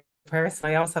that kind of person.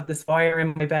 I also have this fire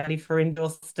in my belly for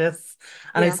injustice,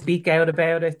 and I Yeah. speak out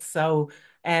about it. So,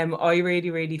 I really,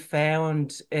 really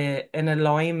found an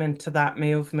alignment to that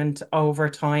movement over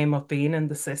time of being in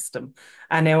the system,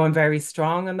 and now I'm very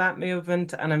strong in that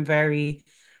movement, and I'm very,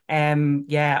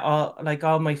 yeah,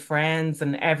 all my friends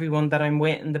and everyone that I'm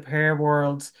with in the peer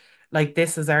world, like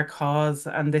this is our cause,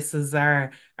 and this is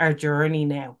our journey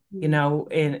now.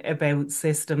 Mm. In about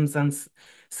systems and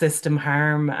system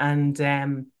harm.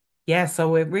 And yeah,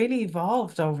 so it really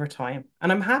evolved over time.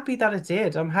 And I'm happy that it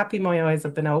did. I'm happy my eyes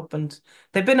have been opened.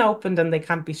 They've been opened and they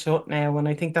can't be shut now. And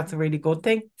I think that's a really good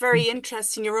thing. Very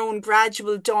interesting, your own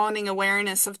gradual dawning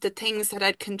awareness of the things that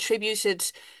had contributed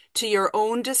to your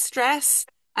own distress,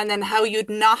 and then how you'd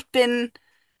not been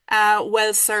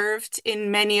well served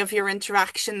in many of your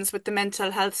interactions with the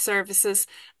mental health services,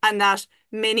 and that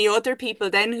many other people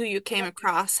then who you came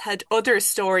across had other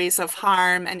stories of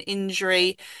harm and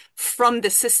injury from the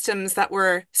systems that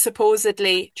were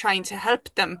supposedly trying to help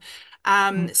them.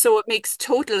 Mm. So it makes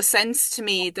total sense to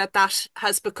me that that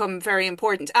has become very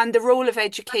important. And the role of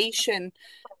education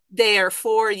there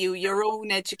for you, your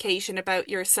own education about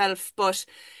yourself, but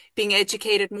being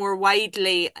educated more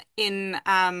widely in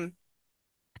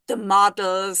the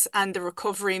models and the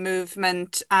recovery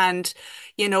movement, and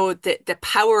the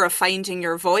power of finding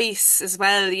your voice as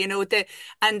well,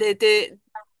 the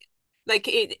like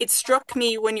it struck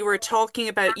me when you were talking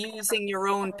about using your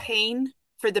own pain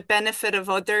for the benefit of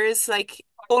others, like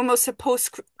almost a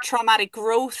post-traumatic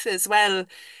growth as well,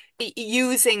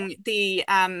 using the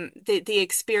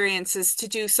experiences to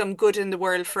do some good in the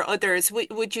world for others.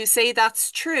 Would you say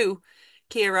that's true,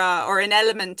 Ciara, or an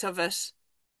element of it?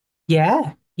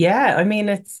 Yeah, yeah. I mean,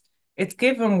 it's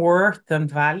given worth and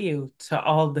value to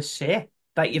all the shit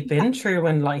that you've been through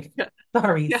in life. Yeah.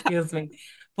 Sorry, Yeah. excuse me.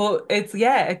 But it's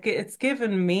yeah, it's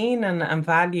given meaning and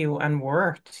value and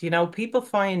worth. People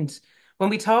find when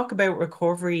we talk about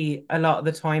recovery a lot of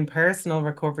the time, personal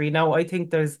recovery. No, I think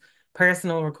there's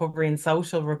personal recovery and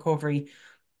social recovery.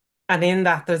 And in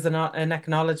that, there's an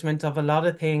acknowledgement of a lot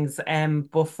of things.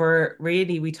 But for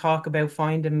really, we talk about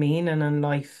finding meaning in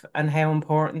life and how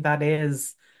important that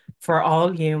is for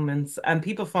all humans. And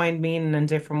people find meaning in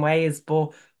different ways.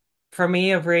 But for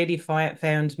me, I've really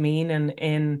found meaning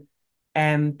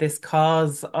in this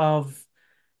cause of,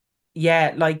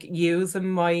 yeah, like using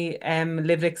my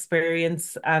lived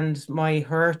experience and my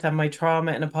hurt and my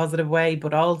trauma in a positive way,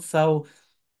 but also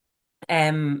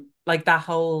like that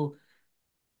whole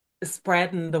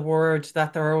spreading the word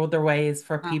that there are other ways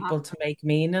for Uh-huh. people to make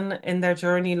meaning in their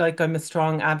journey. Like I'm a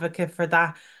strong advocate for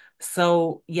that.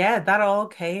 So yeah, that all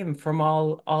came from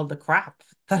all the crap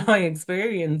that I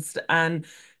experienced, and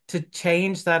to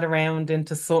change that around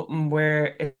into something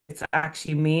where it's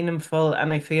actually meaningful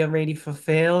and I feel really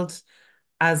fulfilled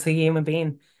as a human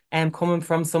being. And coming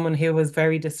from someone who was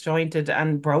very disjointed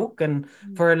and broken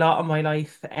Mm. for a lot of my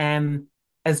life,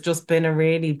 has just been a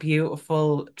really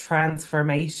beautiful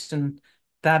transformation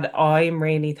that I'm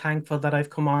really thankful that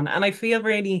I've come on. And I feel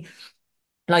really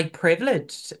like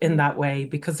privileged in Mm. that way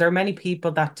because there are many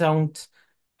people that don't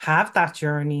have that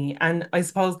journey. And I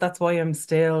suppose that's why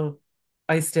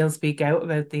I still speak out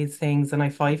about these things and I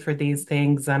fight for these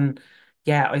things. And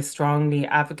yeah, I strongly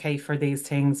advocate for these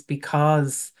things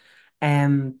because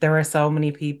there are so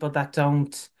many people that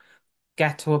don't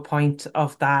get to a point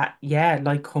of that, yeah,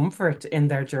 like comfort in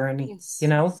their journey, you Yes,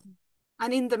 know? yes.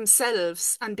 And in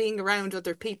themselves and being around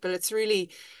other people. It's really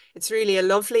a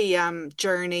lovely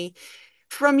journey.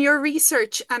 From your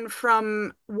research and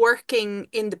from working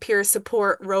in the peer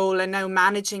support role and now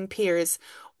managing peers,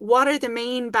 what are the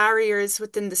main barriers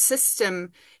within the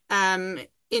system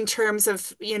in terms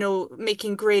of,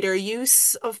 making greater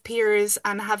use of peers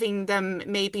and having them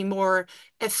maybe more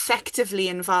effectively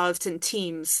involved in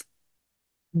teams?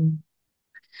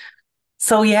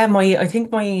 So yeah, I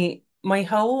think my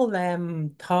whole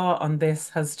thought on this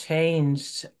has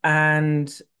changed,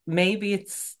 and maybe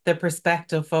it's the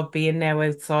perspective of being now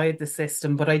outside the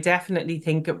system, but I definitely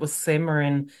think it was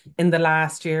simmering in the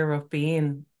last year of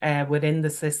being within the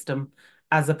system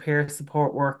as a peer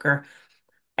support worker.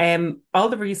 All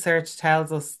the research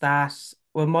tells us that,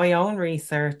 well, my own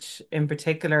research in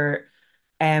particular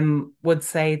would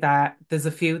say that there's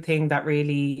a few things that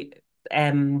really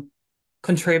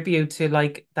contribute to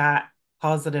like that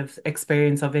positive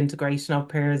experience of integration of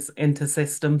peers into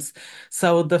systems.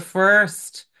 So the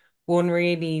first one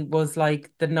really was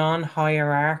like the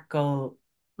non-hierarchical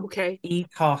Okay.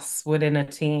 ethos within a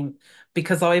team,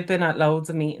 because I've been at loads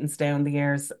of meetings down the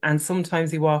years and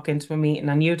sometimes you walk into a meeting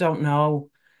and you don't know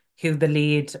who the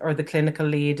lead or the clinical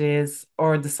lead is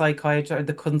or the psychiatrist or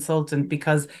the consultant,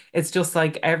 because it's just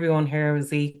like everyone here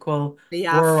is equal.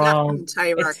 Yeah, We're all flattened a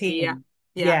hierarchy. Yeah. team.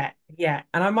 Yeah. Yeah, yeah.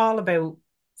 And I'm all about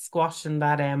squashing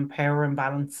that power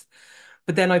imbalance.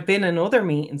 But then I've been in other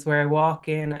meetings where I walk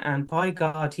in and by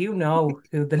God, you know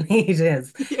who the lead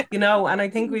is, Yeah. and I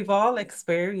think we've all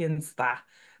experienced that.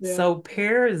 Yeah. So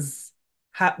peers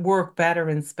work better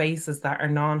in spaces that are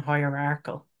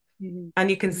non-hierarchical. Mhm. And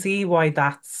you can see why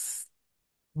that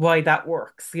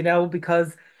works,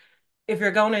 because if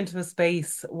you're going into a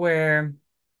space where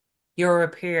you're a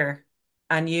peer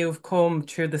and you've come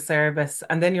through the service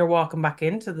and then you're walking back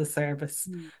into the service.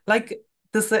 Mm. Like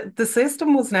the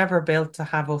system was never built to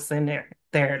have us in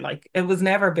there. Like it was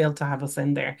never built to have us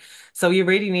in there. So you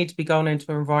really need to be going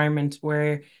into an environment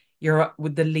where you're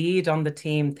with the lead on the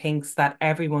team thinks that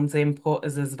everyone's input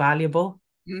is as valuable.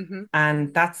 Mhm.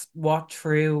 And that's what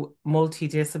true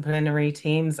multidisciplinary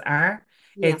teams are.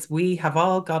 Yeah. It's we have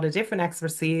all got a different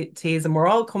expertise and we're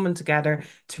all coming together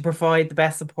to provide the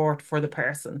best support for the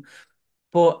person.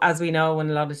 But as we know, in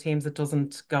a lot of teams, it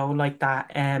doesn't go like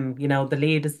that. The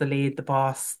lead is the lead, the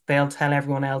boss. They'll tell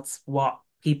everyone else what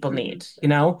people Mhm. need,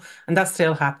 and that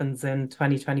still happens in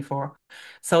 2024.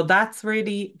 So that's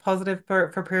really positive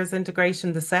for peers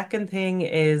integration. The second thing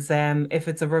is if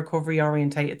it's a recovery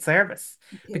orientated service.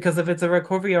 Okay. Because if it's a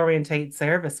recovery orientated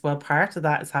service, well, part of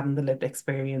that is having the lived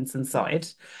experience Mm. inside.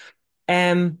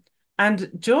 Um,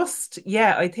 and just,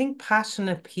 yeah, I think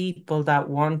passionate people that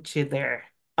want you there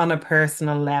on a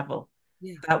personal level,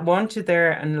 Yeah. that want you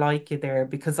there and like you there,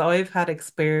 because I've had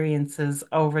experiences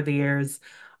over the years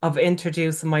of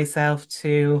introducing myself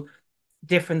to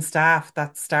different staff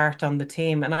that start on the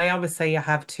team. And I always say you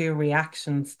have two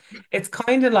reactions. It's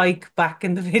kind of like back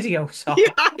in the video Yeah. shop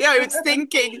Yeah. I was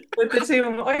thinking. with the two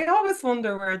of them. I always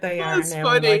wonder where they are That's now in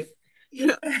funny. life.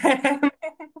 Yeah.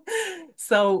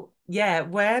 So yeah,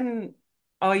 when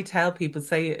I tell people,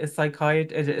 say a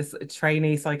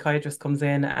trainee psychiatrist comes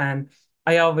in, and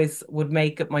I always would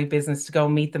make it my business to go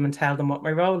meet them and tell them what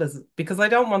my role is, because I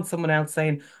don't want someone else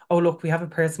saying, "Oh, look, we have a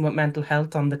person with mental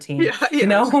health on the team," Yeah. you Yeah.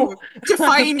 know.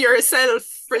 Define yourself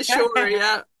for sure. Yeah.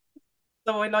 Yeah.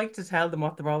 So I like to tell them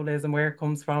what the role is and where it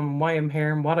comes from and why I'm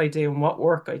here and what I do and what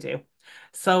work I do.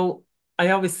 So I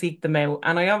always seek them out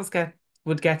and I always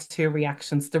would get two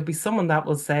reactions. There'd be someone that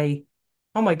will say,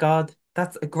 "Oh my God,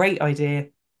 that's a great idea.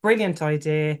 Brilliant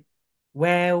idea.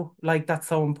 Wow, like that's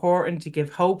so important. You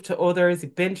give hope to others.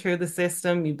 You've been through the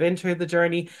system, you've been through the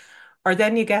journey." Or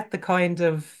then you get the kind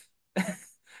of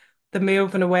the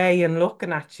moving away and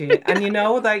looking at you, and you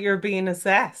know that you're being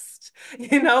assessed.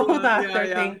 You know Yeah, that yeah, they're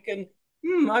yeah. thinking,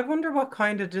 I wonder what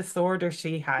kind of disorder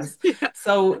she has. Yeah.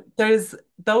 So there's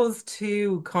those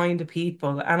two kind of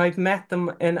people, and I've met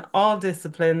them in all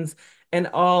disciplines, in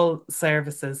all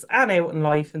services, and out in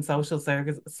life in social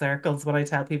circles when I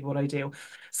tell people what I do.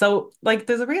 So, like,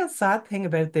 there's a real sad thing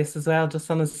about this as well, just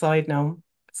on a side note.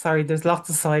 Sorry, there's lots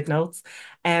of side notes.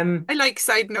 Um, I like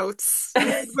side notes.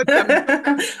 I'm good with them.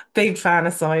 Big fan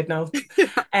of side notes.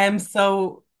 Yeah.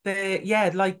 So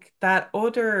like that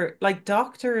other like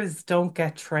doctors don't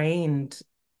get trained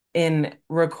in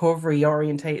recovery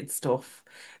orientated stuff.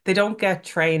 They don't get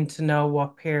trained to know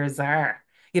what peers are.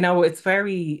 You know, it's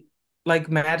very like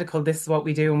medical, this is what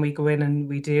we do and we go in and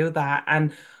we do that.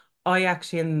 And I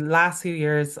actually, in the last few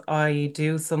years, I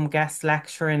do some guest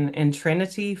lecturing in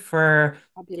Trinity for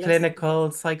Fabulous.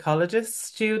 clinical psychologist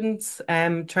students,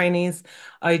 trainees.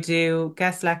 I do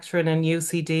guest lecturing in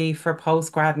UCD for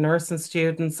postgrad nursing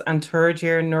students and third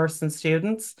year nursing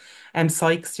students and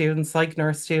psych students, psych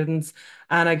nurse students.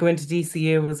 And I go into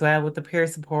DCU as well with the peer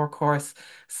support course.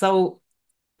 So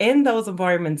in those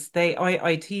environments,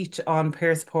 I teach on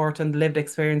peer support and lived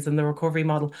experience in the recovery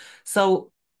model.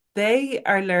 So they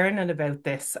are learning about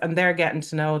this and they're getting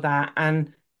to know that.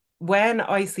 And when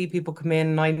I see people come in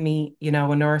and I meet, a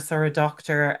nurse or a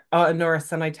doctor, a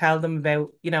nurse, and I tell them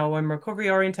about, I'm recovery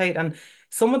oriented, and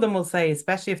some of them will say,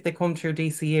 especially if they come through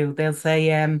DCU, they'll say,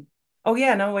 oh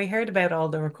yeah, no, I heard about all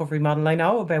the recovery model. I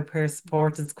know about peer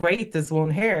support. It's great. There's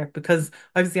one here because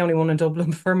I was the only one in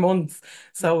Dublin for months.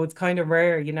 So it's kind of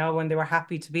rare, and they were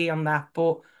happy to be on that.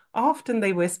 But often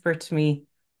they whisper to me,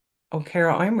 oh,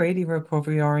 Ciara, I'm really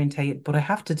recovery orientated, but I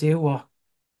have to do what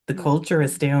the Mm. culture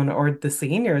is doing or the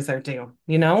seniors are doing?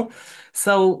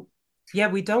 So, yeah,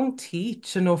 we don't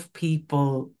teach enough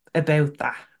people about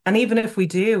that. And even if we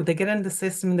do, they get in the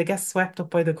system and they get swept up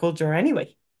by the culture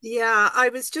anyway. Yeah, I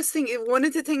was just thinking one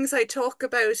of the things I talk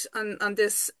about on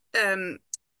this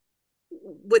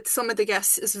with some of the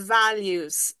guests is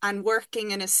values and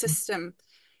working in a system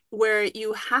where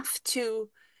you have to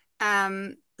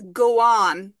um, go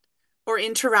on or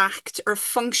interact or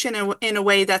function in a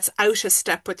way that's out of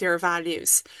step with your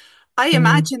values. I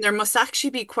Mm, imagine there must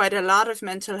actually be quite a lot of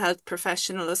mental health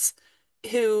professionals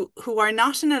who are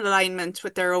not in alignment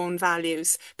with their own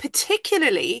values,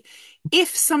 particularly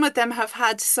if some of them have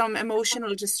had some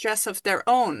emotional distress of their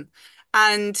own,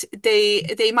 and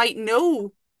they might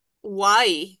know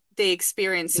why they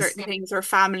experience yes. certain things or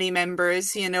family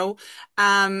members,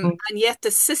 Mm, and yet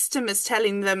the system is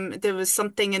telling them there was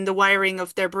something in the wiring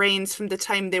of their brains from the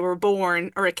time they were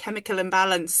born or a chemical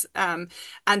imbalance, and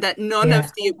that none of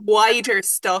yeah. the wider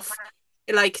stuff,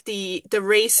 like the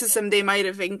racism they might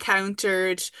have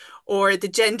encountered or the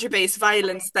gender-based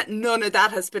violence, that none of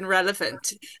that has been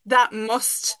relevant. That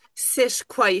must sit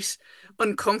quite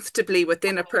uncomfortably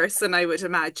within a person, I would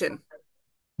imagine.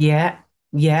 Yeah.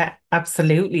 Yeah,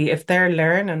 absolutely. If they're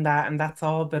learning that and that's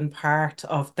all been part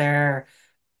of their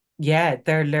yeah,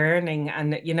 they're learning,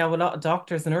 and a lot of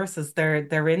doctors and nurses,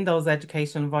 they're in those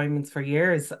educational environments for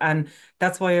years, and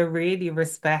that's why I really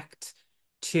respect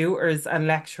tutors and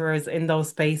lecturers in those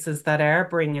spaces that are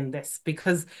bringing this,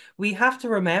 because we have to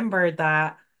remember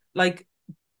that, like,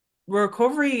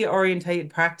 recovery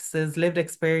orientated practices, lived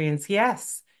experience,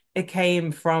 yes, it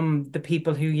came from the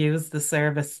people who use the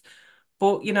service,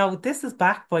 but this is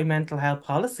backed by mental health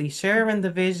policy, sharing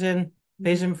the vision, Mhm.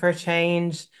 vision for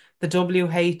change. The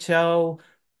WHO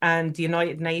and the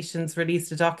United Nations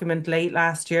released a document late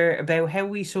last year about how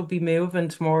we should be moving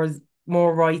towards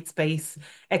more rights-based,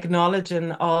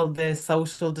 acknowledging all the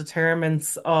social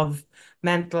determinants of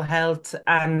mental health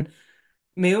and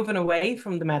moving away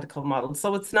from the medical model.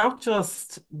 So it's not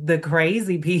just the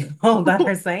crazy people that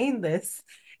are saying this.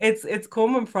 It's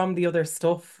coming from the other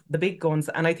stuff, the big guns,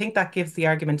 and I think that gives the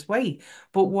argument away.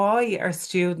 But why are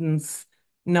students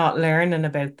not learning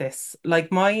about this?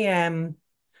 Like my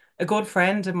a good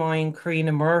friend of mine,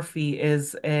 Karina Murphy,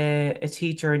 is a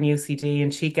teacher in UCD,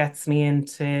 and she gets me in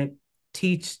to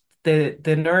teach the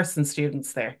nursing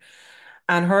students there.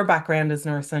 And her background is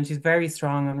nurse, and she's very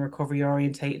strong on recovery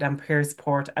orientated and peer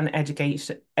support and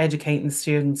educating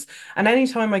students. And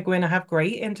anytime I go in, I have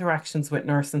great interactions with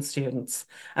nursing students,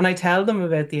 and I tell them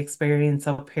about the experience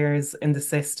of peers in the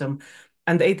system,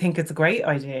 and they think it's a great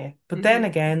idea. But then Mhm.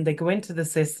 again, they go into the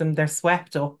system, they're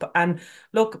swept up. And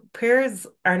look, peers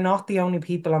are not the only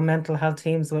people on mental health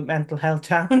teams with mental health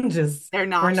challenges. They're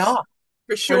We're not, not.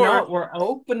 for We're sure. not. We're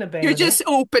open You're about just it.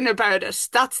 open about it.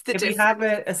 That's the If we have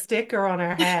difference. a sticker on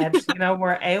our head,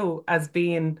 we're out as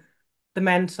being the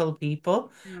mental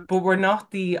people, Mm. but we're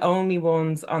not the only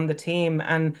ones on the team.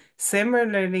 And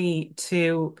similarly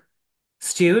to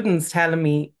students telling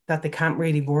me that they can't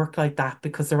really work like that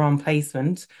because they're on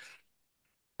placement,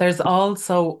 there's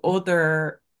also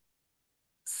other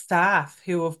staff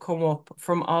who have come up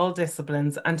from all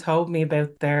disciplines and told me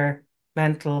about their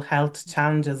mental health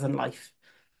challenges in life.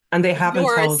 And they haven't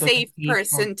You're a told other safe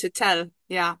people. person to tell.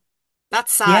 Yeah,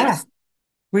 that's sad. Yeah,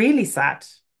 really sad.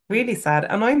 Really sad.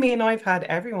 And I mean, I've had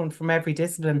everyone from every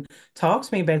discipline talk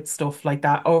to me about stuff like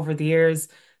that over the years,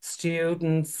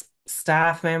 students,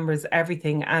 staff members,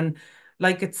 everything. And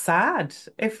like it's sad.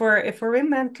 If we're in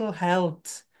mental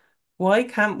health, why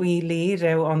can't we lead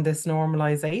out on this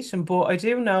normalization? But I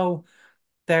do know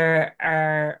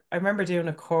I remember doing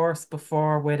a course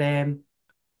before with a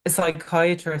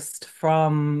psychiatrist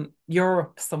from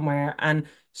Europe somewhere, and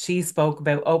she spoke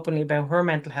about openly about her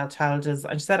mental health challenges.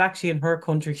 And she said actually in her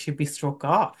country she'd be struck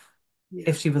off Yeah.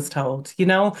 if she was told, you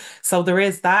know? So there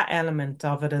is that element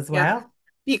of it as Yeah. well.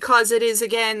 Because it is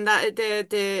again that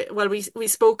the well we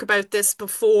spoke about this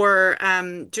before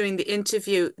during the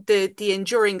interview, the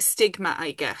enduring stigma,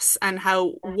 I guess, and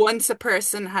how once a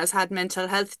person has had mental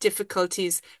health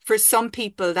difficulties, for some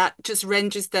people that just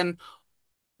renders them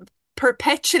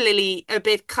perpetually a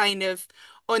bit kind of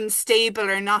unstable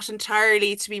or not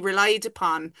entirely to be relied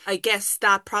upon. I guess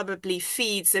that probably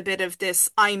feeds a bit of this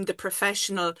I'm the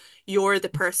professional, you're the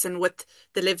person with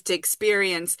the lived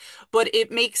experience. But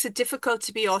it makes it difficult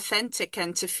to be authentic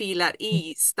and to feel at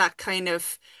ease, that kind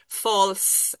of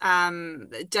false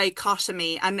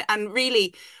dichotomy. And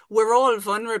really, we're all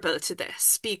vulnerable to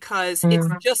this because it's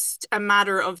Mm, just a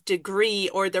matter of degree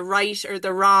or the right or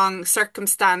the wrong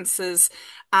circumstances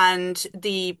and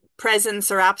the presence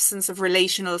or absence of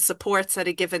relational supports at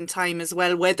a given time as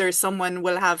well, whether someone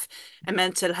will have a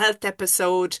mental health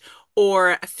episode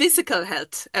or a physical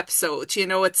health episode.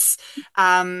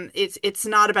 It's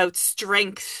not about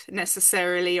strength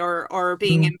necessarily or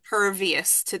being mm,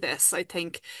 impervious to this, I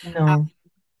think. Uh, no.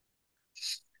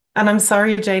 And I'm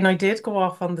sorry, Jane, I did go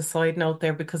off on the side note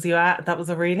there because that was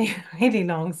a really, really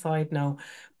long side note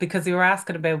because you were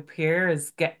asking about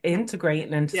peers get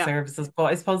integrating into yeah. services, but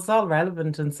I suppose it's all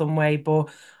relevant in some way. But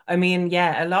I mean,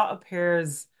 yeah, a lot of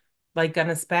peers, like, and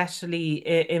especially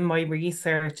in my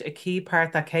research, a key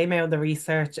part that came out of the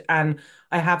research, and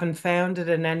I haven't found it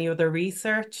in any other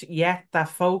research yet that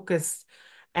focused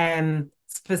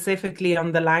specifically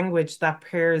on the language that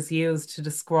peers use to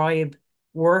describe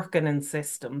working in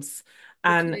systems.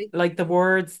 And Okay. like the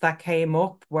words that came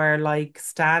up were like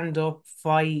stand up,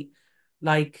 fight,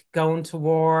 like going to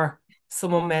war.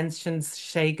 Someone mentions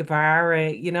Che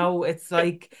Guevara, it's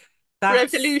like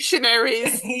that's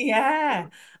Revolutionaries. yeah.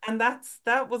 And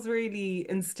that was really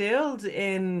instilled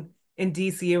in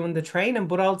DCU and the training,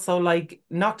 but also like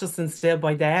not just instilled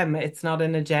by them. It's not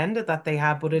an agenda that they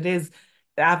have, but it is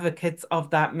advocates of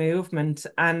that movement.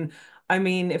 And I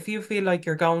mean, if you feel like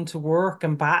you're going to work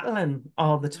and battling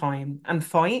all the time and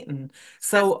fighting.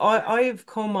 So I've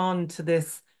come on to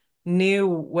this new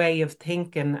way of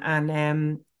thinking,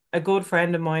 and a good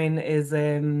friend of mine is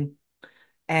um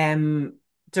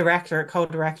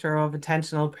co-director of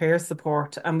intentional peer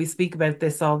support, and we speak about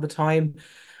this all the time,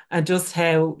 and just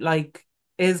how like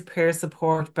is peer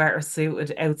support better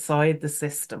suited outside the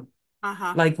system,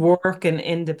 Uh-huh. like working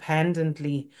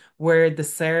independently where the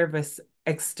service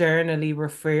externally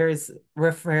refers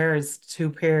to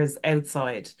peers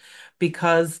outside,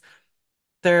 because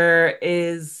there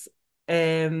is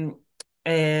um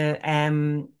uh,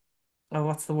 um oh,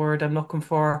 what's the word I'm looking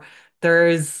for?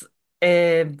 There's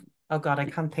oh God, I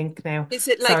can't think now. Is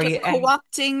it like a Sorry.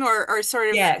 co-opting or sort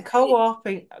of Yeah,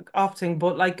 opting,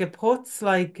 but like it puts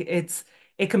like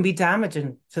it can be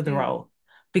damaging to the mm, role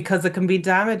because it can be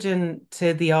damaging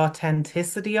to the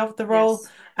authenticity of the role.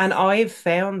 yes. And I've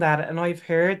found that and I've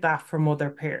heard that from other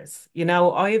peers.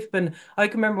 I can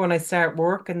remember when I started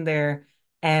working there,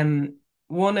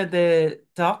 one of the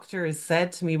doctors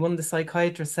said to me, one of the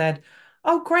psychiatrists said,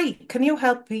 "Oh, great, can you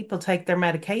help people take their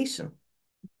medication?"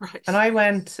 And Right. I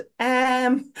went,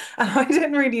 and I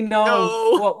didn't really know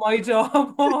No. what my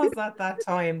job was at that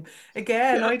time.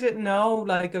 Again, Yeah. I didn't know,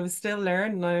 like I was still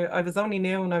learning. I was only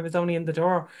new and I was only in the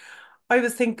door. I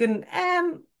was thinking,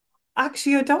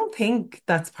 actually, I don't think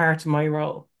that's part of my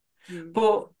role. Mm.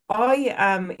 But I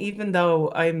am, even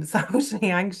though I'm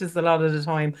socially anxious a lot of the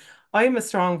time, I'm a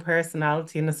strong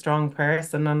personality and a strong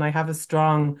person, and I have a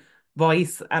strong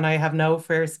voice, and I have no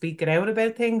fear speaking out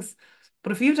about things.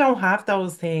 But if you don't have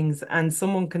those things and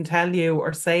someone can tell you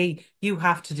or say you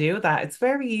have to do that, it's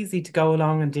very easy to go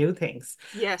along and do things.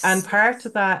 And Yes. part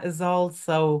of that is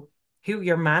also who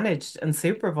you're managed and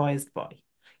supervised by.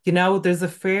 There's a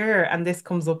fear, and this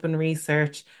comes up in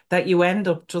research, that you end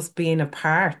up just being a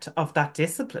part of that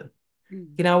discipline.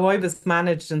 Mm. I was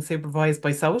managed and supervised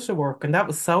by social work, and that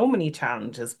was so many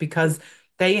challenges because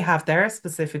they have their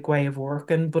specific way of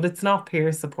working, but it's not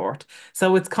peer support.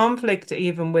 So it's conflict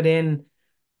even within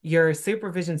your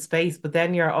supervision space, but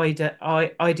then your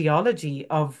ideology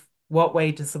of what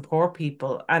way to support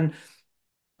people. And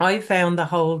I found the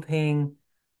whole thing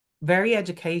very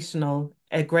educational,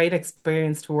 a great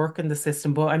experience to work in the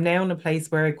system. But I'm now in a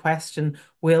place where I question,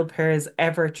 will peers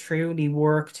ever truly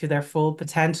work to their full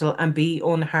potential and be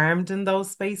unharmed in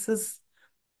those spaces?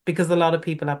 Because a lot of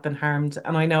people have been harmed.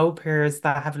 And I know peers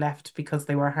that have left because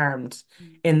they were harmed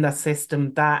Mm. in the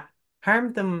system that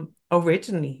harmed them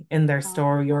originally in their Oh,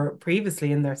 story or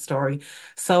previously in their story.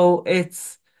 So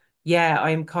yeah,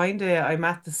 I'm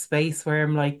at the space where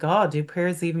I'm like, God, do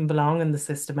peers even belong in the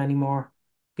system anymore?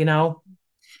 You know?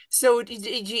 so do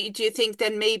you think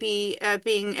then maybe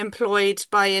being employed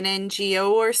by an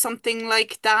NGO or something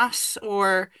like that,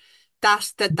 or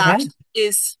that Yeah.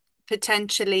 is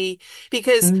potentially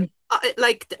because Mm,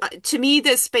 to me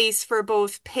there's space for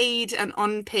both paid and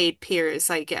unpaid peers,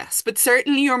 I guess. But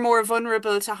certainly you're more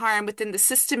vulnerable to harm within the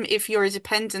system if you're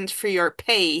dependent for your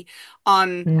pay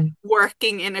on mm,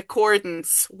 working in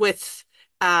accordance with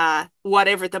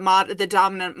whatever the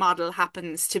dominant model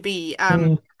happens to be.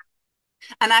 mm,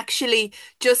 And actually,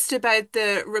 just about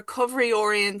the recovery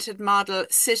oriented model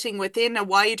sitting within a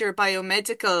wider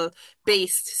biomedical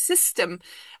based system.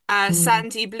 mm,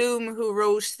 Sandy Bloom, who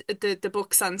wrote the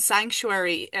books on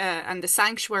sanctuary and the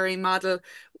sanctuary model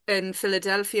in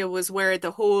Philadelphia, was where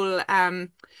the whole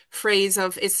phrase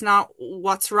of it's not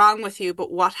what's wrong with you,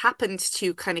 but what happened to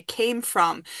you kind of came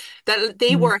from. That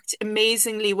they mm, worked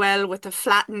amazingly well with a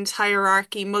flattened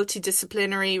hierarchy,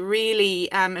 multidisciplinary, really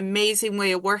amazing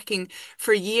way of working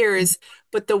for years,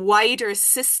 but the wider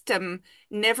system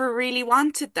never really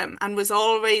wanted them and was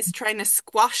always trying to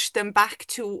squash them back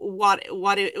to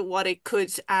what it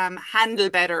could handle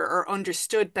better or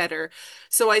understood better.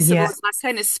 So I yeah. suppose that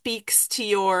kind of speaks to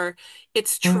your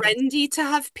it's Mm, trendy to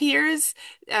have peers.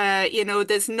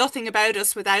 There's nothing about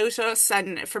us without us,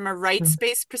 and from a mm,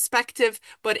 rights-based perspective,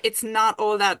 but it's not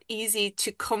all that easy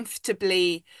to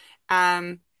comfortably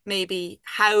maybe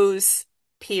house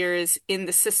peers in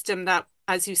the system that,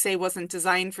 as you say, wasn't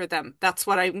designed for them. That's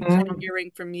what I'm kind of mm.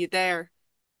 hearing from you there.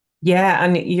 Yeah,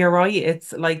 and you're right.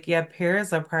 It's like, yeah,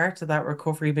 peers are part of that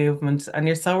recovery movement. And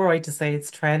you're so right to say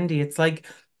it's trendy. It's like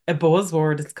a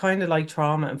buzzword. It's kind of like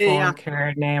Yeah. trauma-informed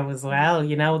care now as Mm, well.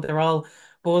 They're all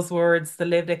buzzwords, the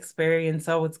lived experience.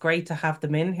 Oh, it's great to have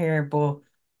them in here, but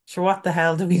sure, what the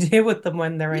hell do we do with them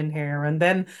when they're in here? And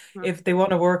then mm, if they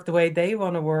want to work the way they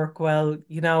want to work, well,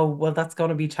 that's going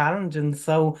to be challenging.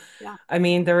 So, yeah. I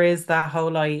mean, there is that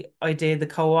whole idea, the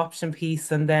co-option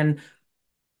piece, and then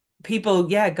people,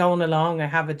 yeah, going along, I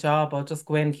have a job, I'll just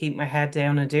go in, keep my head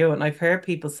down and do it. And I've heard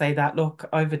people say that, look,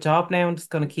 I have a job now, I'm just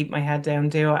going to keep my head down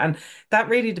and do it. And that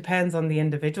really depends on the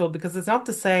individual because it's not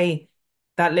to say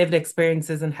that lived experience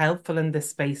isn't helpful in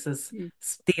Mm,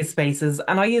 these spaces.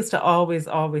 And I used to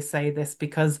always say this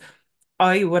because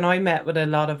when I met with a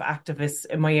lot of activists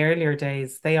in my earlier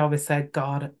days, they always said,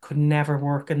 God, I could never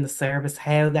work in the service.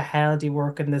 How the hell do you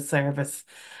work in the service?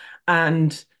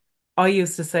 And I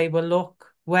used to say, well,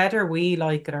 look, whether we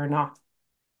like it or not,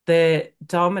 the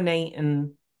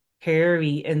dominating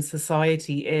theory in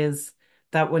society is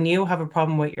that when you have a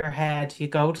problem with your head, you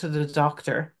go to the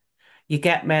doctor, you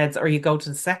get meds, or you go to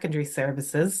the secondary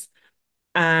services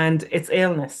and it's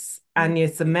illness mm, and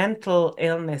it's a mental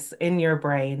illness in your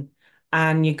brain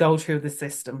and you go through the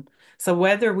system. So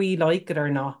whether we like it or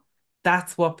not,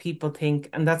 that's what people think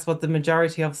and that's what the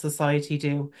majority of society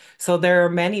do. So there are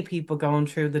many people going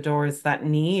through the doors that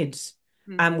need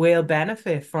mm, and will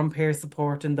benefit from peer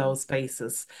support in those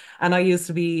spaces. And I used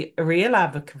to be a real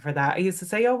advocate for that. I used to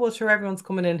say, oh, well, sure, everyone's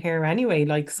coming in here anyway,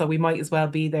 like, so we might as well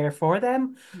be there for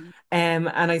them. mm, And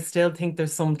I still think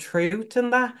there's some truth in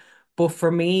that. But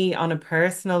for me, on a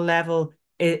personal level,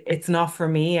 it's not for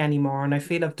me anymore. And I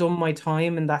feel I've done my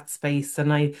time in that space.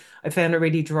 And I found it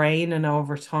really draining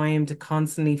over time to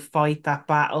constantly fight that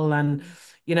battle. mm,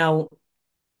 You know,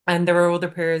 and there are other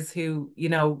players who,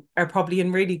 are probably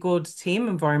in really good team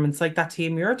environments like that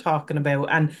team you're talking about,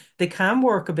 and they can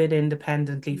work a bit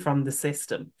independently mm, from the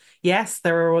system. Yes,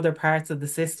 there are other parts of the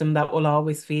system that will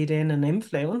always feed in and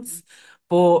mm, influence,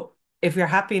 but if you're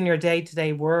happy in your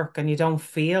day-to-day work and you don't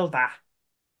feel that,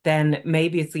 then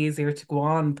maybe it's easier to go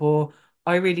on. But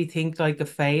I really think like a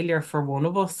failure for one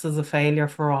of us is a failure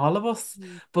for all of us.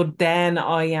 mm, But then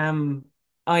I'm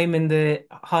in the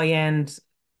high end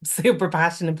super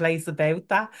passionate place about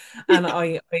that. And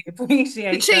I To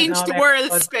appreciate that change not the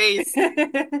world everyone space. Yeah.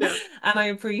 and I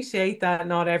appreciate that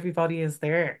not everybody is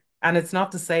there. And it's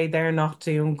not to say they're not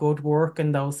doing good work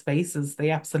in those spaces.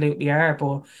 They absolutely are.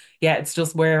 But yeah, it's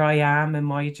just where I am in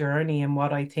my journey and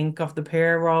what I think of the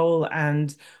peer role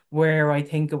and where I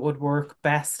think it would work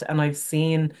best. And I've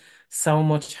seen so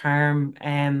much harm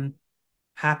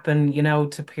happen,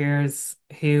 to peers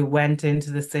who went into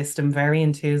the system very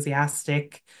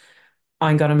enthusiastic.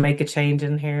 I'm going to make a change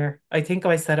in here. I think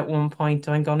I said at one point,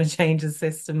 I'm going to change the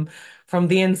system from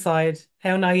the inside.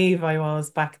 How naive I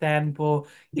was back then. But,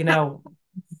 you know,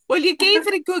 Well, you gave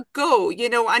it a good go,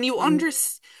 and you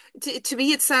Mm. to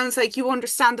me, it sounds like you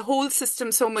understand the whole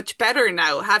system so much better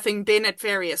now, having been at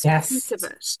various points Yes. of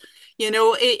it.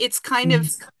 It's kind of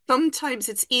Mm. sometimes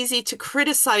it's easy to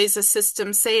criticize a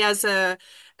system, say as a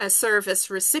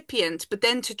service recipient, but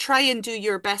then to try and do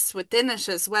your best within it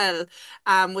as well,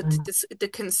 with Mm. the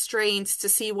constraints to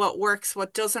see what works,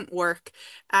 what doesn't work.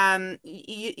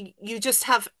 You just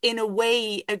have, in a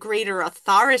way, a greater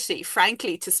authority,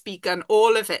 frankly, to speak on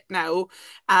all of it now,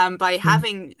 by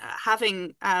Mm.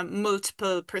 having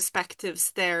multiple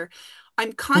perspectives there.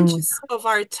 I'm Mm. conscious of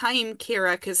our time,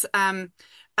 Ciara, because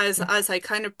as I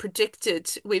kind of predicted,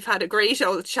 we've had a great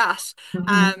old chat. Mhm.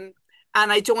 Um,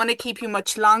 and I don't want to keep you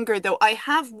much longer, though. I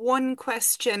have one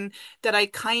question that I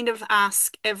kind of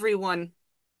ask everyone,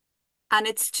 and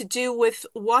it's to do with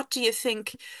what do you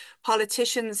think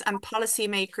politicians and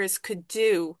policymakers could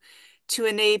do to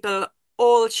enable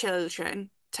all children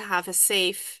to have a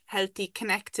safe, healthy,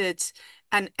 connected,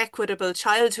 and equitable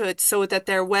childhood so that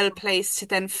they're well placed to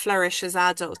then flourish as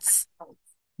adults?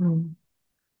 Mm.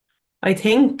 I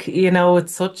think,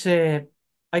 it's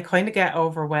I kind of get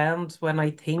overwhelmed when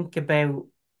I think about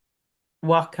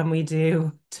what can we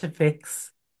do to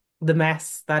fix the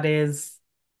mess that is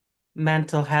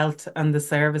mental health and the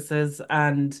services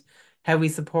and how we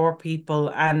support people.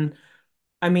 And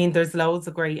I mean, there's loads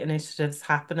of great initiatives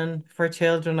happening for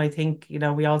children. I think,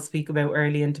 we all speak about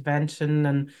early intervention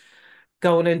and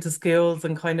going into schools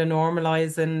and kind of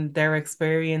normalizing their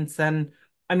experience. And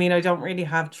I mean, I don't really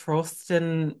have trust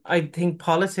in, I think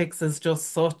politics is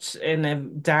just such in a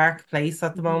dark place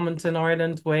at the Mhm. moment in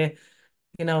Ireland with,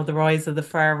 the rise of the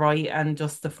far right and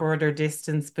just the further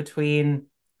distance between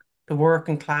the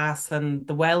working class and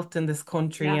the wealth in this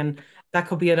country. Yeah. And that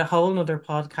could be a whole nother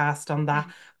podcast on that.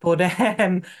 But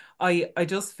I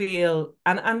just feel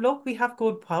and look, we have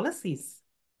good policies.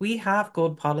 We have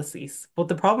good policies. But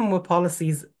the problem with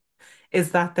policies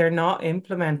is that they're not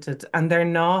implemented and they're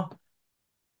not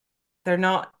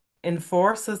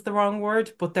enforced is the wrong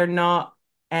word, but they're not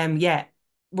yet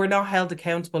we're not held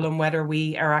accountable on whether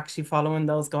we are actually following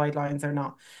those guidelines or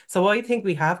not. So I think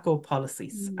we have good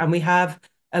policies and Mm. we have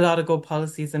a lot of good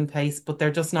policies in place, but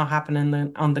they're just not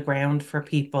happening on the ground for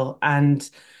people and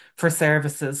for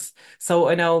services. So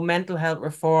I know mental health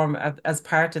reform as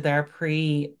part of their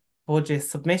pre-budget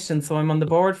submission. So I'm on the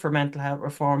board for mental health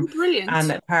reform, Brilliant.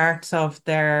 and part of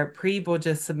their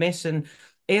pre-budget submission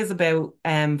is about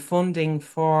funding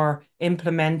for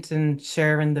implementing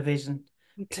sharing the vision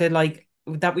to Okay. like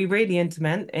that we really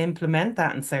implement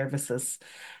that in services.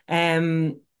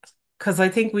 Um, because I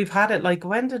think we've had it like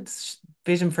when did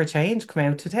Vision for Change come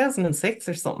out? 2006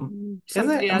 or something. Is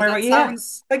Something, it? yeah, Am I that right? Yeah.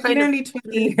 sounds Like kind of, nearly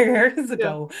 20 years yeah.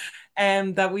 ago,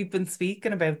 that we've been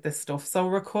speaking about this stuff. So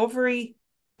recovery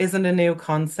isn't a new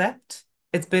concept.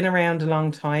 It's been around a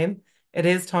long time. It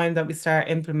is time that we start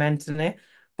implementing it.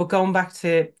 But going back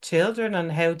to children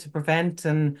and how to prevent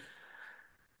and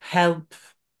help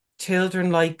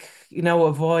children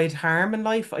avoid harm in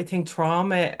life. I think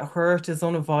trauma, hurt is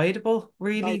unavoidable,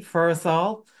 really, Right. for us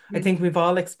all. I think Mhm. we've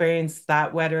all experienced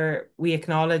that, whether we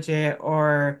acknowledge it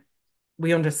or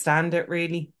we understand it,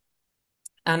 really.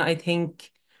 And I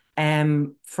think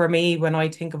for me, when I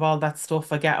think of all that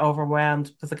stuff, I get overwhelmed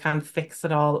because I can't fix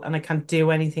it all and I can't do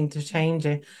anything to change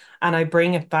it. And I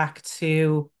bring it back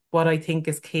to what I think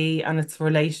is key, and it's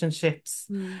relationships.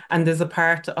 Mm. And there's a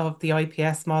part of the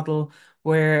IPS model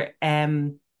where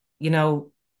you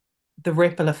know, the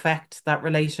ripple effect that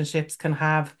relationships can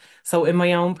have. So in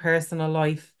my own personal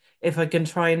life, if I can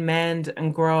try and mend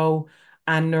and grow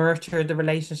and nurture the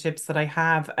relationships that I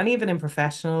have, and even in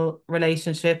professional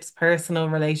relationships, personal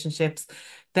relationships,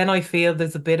 then I feel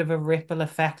there's a bit of a ripple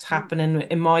effect happening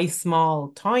in my small,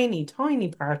 tiny, tiny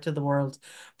part of the world.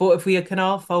 But if we can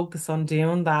all focus on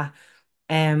doing that,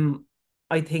 um,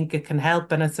 I think it can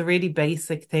help. And it's a really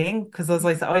basic thing because, as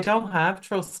I said, I don't have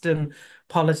trust in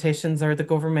politicians or the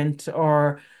government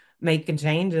or making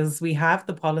changes. We have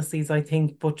the policies, I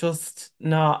think, but just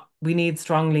not, we need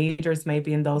strong leaders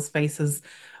maybe in those spaces.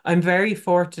 I'm very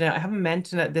fortunate. I haven't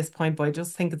mentioned it at this point, but I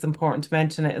just think it's important to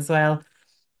mention it as well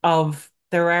of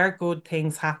there are good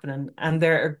things happening and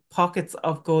there are pockets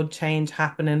of good change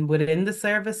happening within the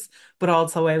service, but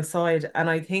also outside. And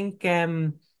I think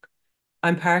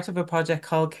I'm part of a project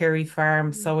called Kerry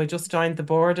Farm. So I just joined the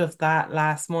board of that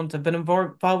last month. I've been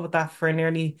involved with that for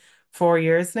nearly 4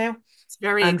 years now. It's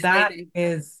very And that exciting.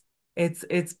 is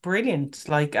it's brilliant.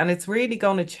 Like, and it's really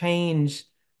going to change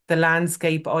the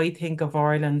landscape, I think, of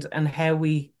Ireland and how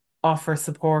we offer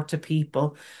support to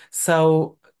people.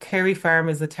 So Kerry Farm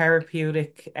is a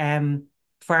therapeutic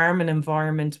farming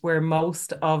environment where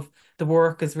most of the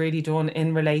work is really done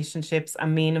in relationships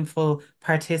and meaningful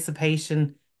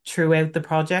participation throughout the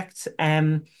project.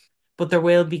 But there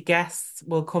will be guests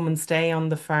will come and stay on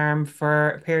the farm for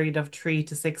a period of 3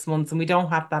 to 6 months, and we don't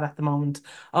have that at the moment.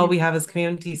 All we have is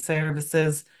community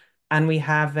services, and we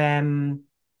have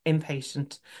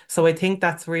inpatient. So I think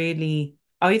that's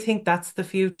the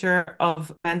future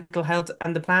of mental health.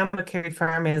 And the plan with Kerry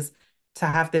Farm is to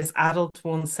have this adult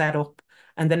one set up,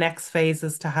 and the next phase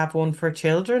is to have one for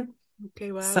children.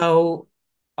 Okay, wow. So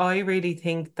I really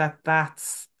think that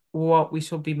that's what we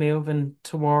should be moving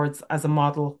towards as a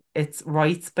model. It's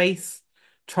rights-based,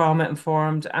 trauma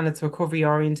informed, and it's recovery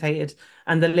orientated.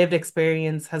 And the lived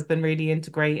experience has been really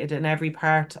integrated in every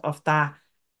part of that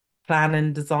plan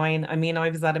and design. I mean, I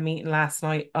was at a meeting last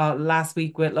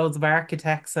week with loads of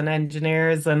architects and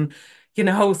engineers and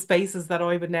spaces that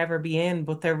I would never be in,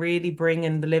 but they're really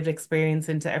bringing the lived experience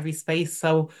into every space.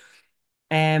 So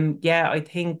yeah, I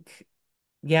think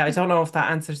yeah, I don't know if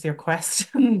that answers your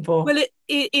question, but Well,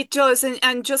 it does,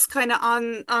 and just kind of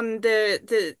on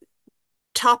the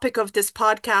topic of this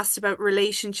podcast about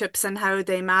relationships and how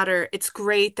they matter, it's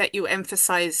great that you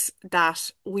emphasize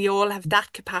that we all have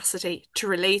that capacity to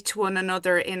relate to one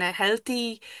another in a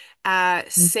healthy,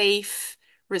 safe,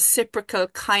 reciprocal,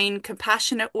 kind,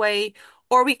 compassionate way.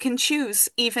 Or we can choose,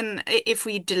 even if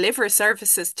we deliver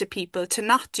services to people, to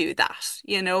not do that,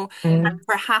 and mm,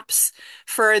 perhaps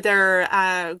further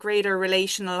greater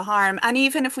relational harm. And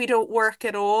even if we don't work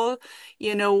at all,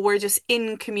 we're just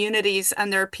in communities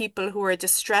and there are people who are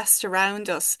distressed around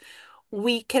us,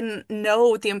 we can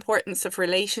know the importance of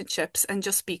relationships and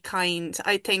just be kind.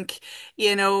 I think,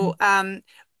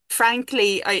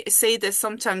 frankly, I say this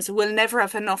sometimes, we'll never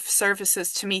have enough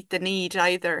services to meet the need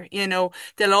either.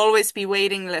 There'll always be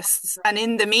waiting lists. And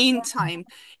in the meantime,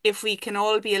 if we can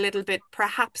all be a little bit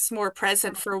perhaps more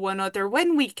present for one another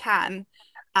when we can,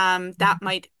 that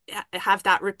might have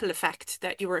that ripple effect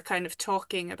that you were kind of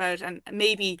talking about and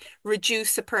maybe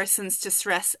reduce a person's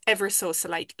distress ever so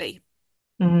slightly.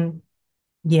 mm,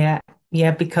 yeah,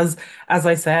 yeah, because as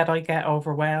I said, I get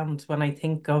overwhelmed when I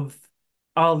think of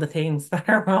all the things that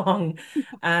are wrong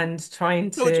and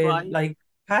trying So do to I. like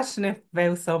passionate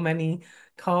about so many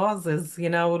causes,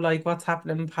 like what's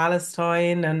happening in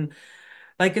Palestine and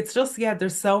like it's just, yeah,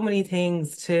 there's so many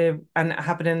things to and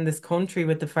happen in this country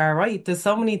with the far right. There's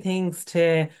so many things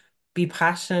to be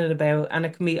passionate about and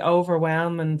it can be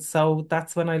overwhelming. So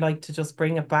that's when I like to just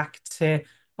bring it back to,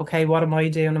 okay, what am I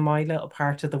doing in my little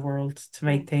part of the world to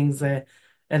Yeah. make things a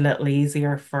little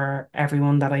easier for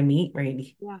everyone that I meet,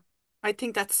 really. Yeah. I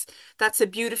think that's a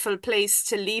beautiful place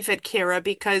to leave it, Ciara,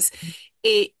 because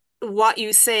it what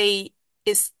you say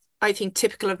is, I think,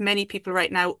 typical of many people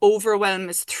right now. Overwhelm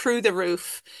is through the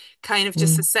roof, kind of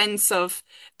just a Mm, sense of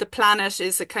the planet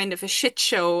is a kind of a shit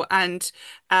show and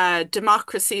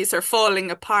democracies are falling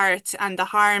apart and the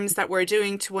harms that we're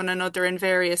doing to one another in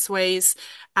various ways.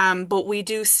 But we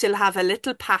do still have a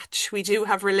little patch. We do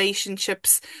have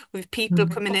relationships with people mm,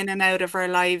 coming in and out of our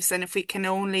lives. And if we can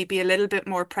only be a little bit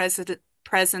more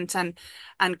present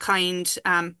and kind,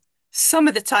 some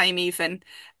of the time even,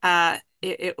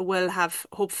 it will have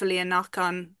hopefully a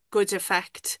knock-on good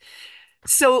effect.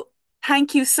 So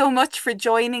thank you so much for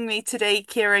joining me today,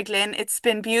 Ciara Glynn. It's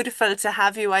been beautiful to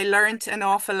have you. I learned an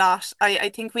awful lot. I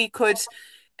think we could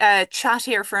chat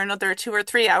here for another 2 or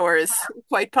 3 hours,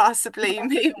 quite possibly.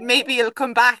 Maybe you'll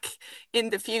come back in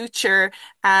the future.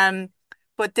 Um,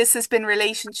 but this has been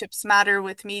Relationships Matter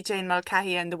with me, Jane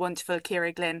Mulcahy, and the wonderful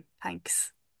Ciara Glynn.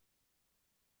 Thanks.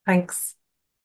 thanks.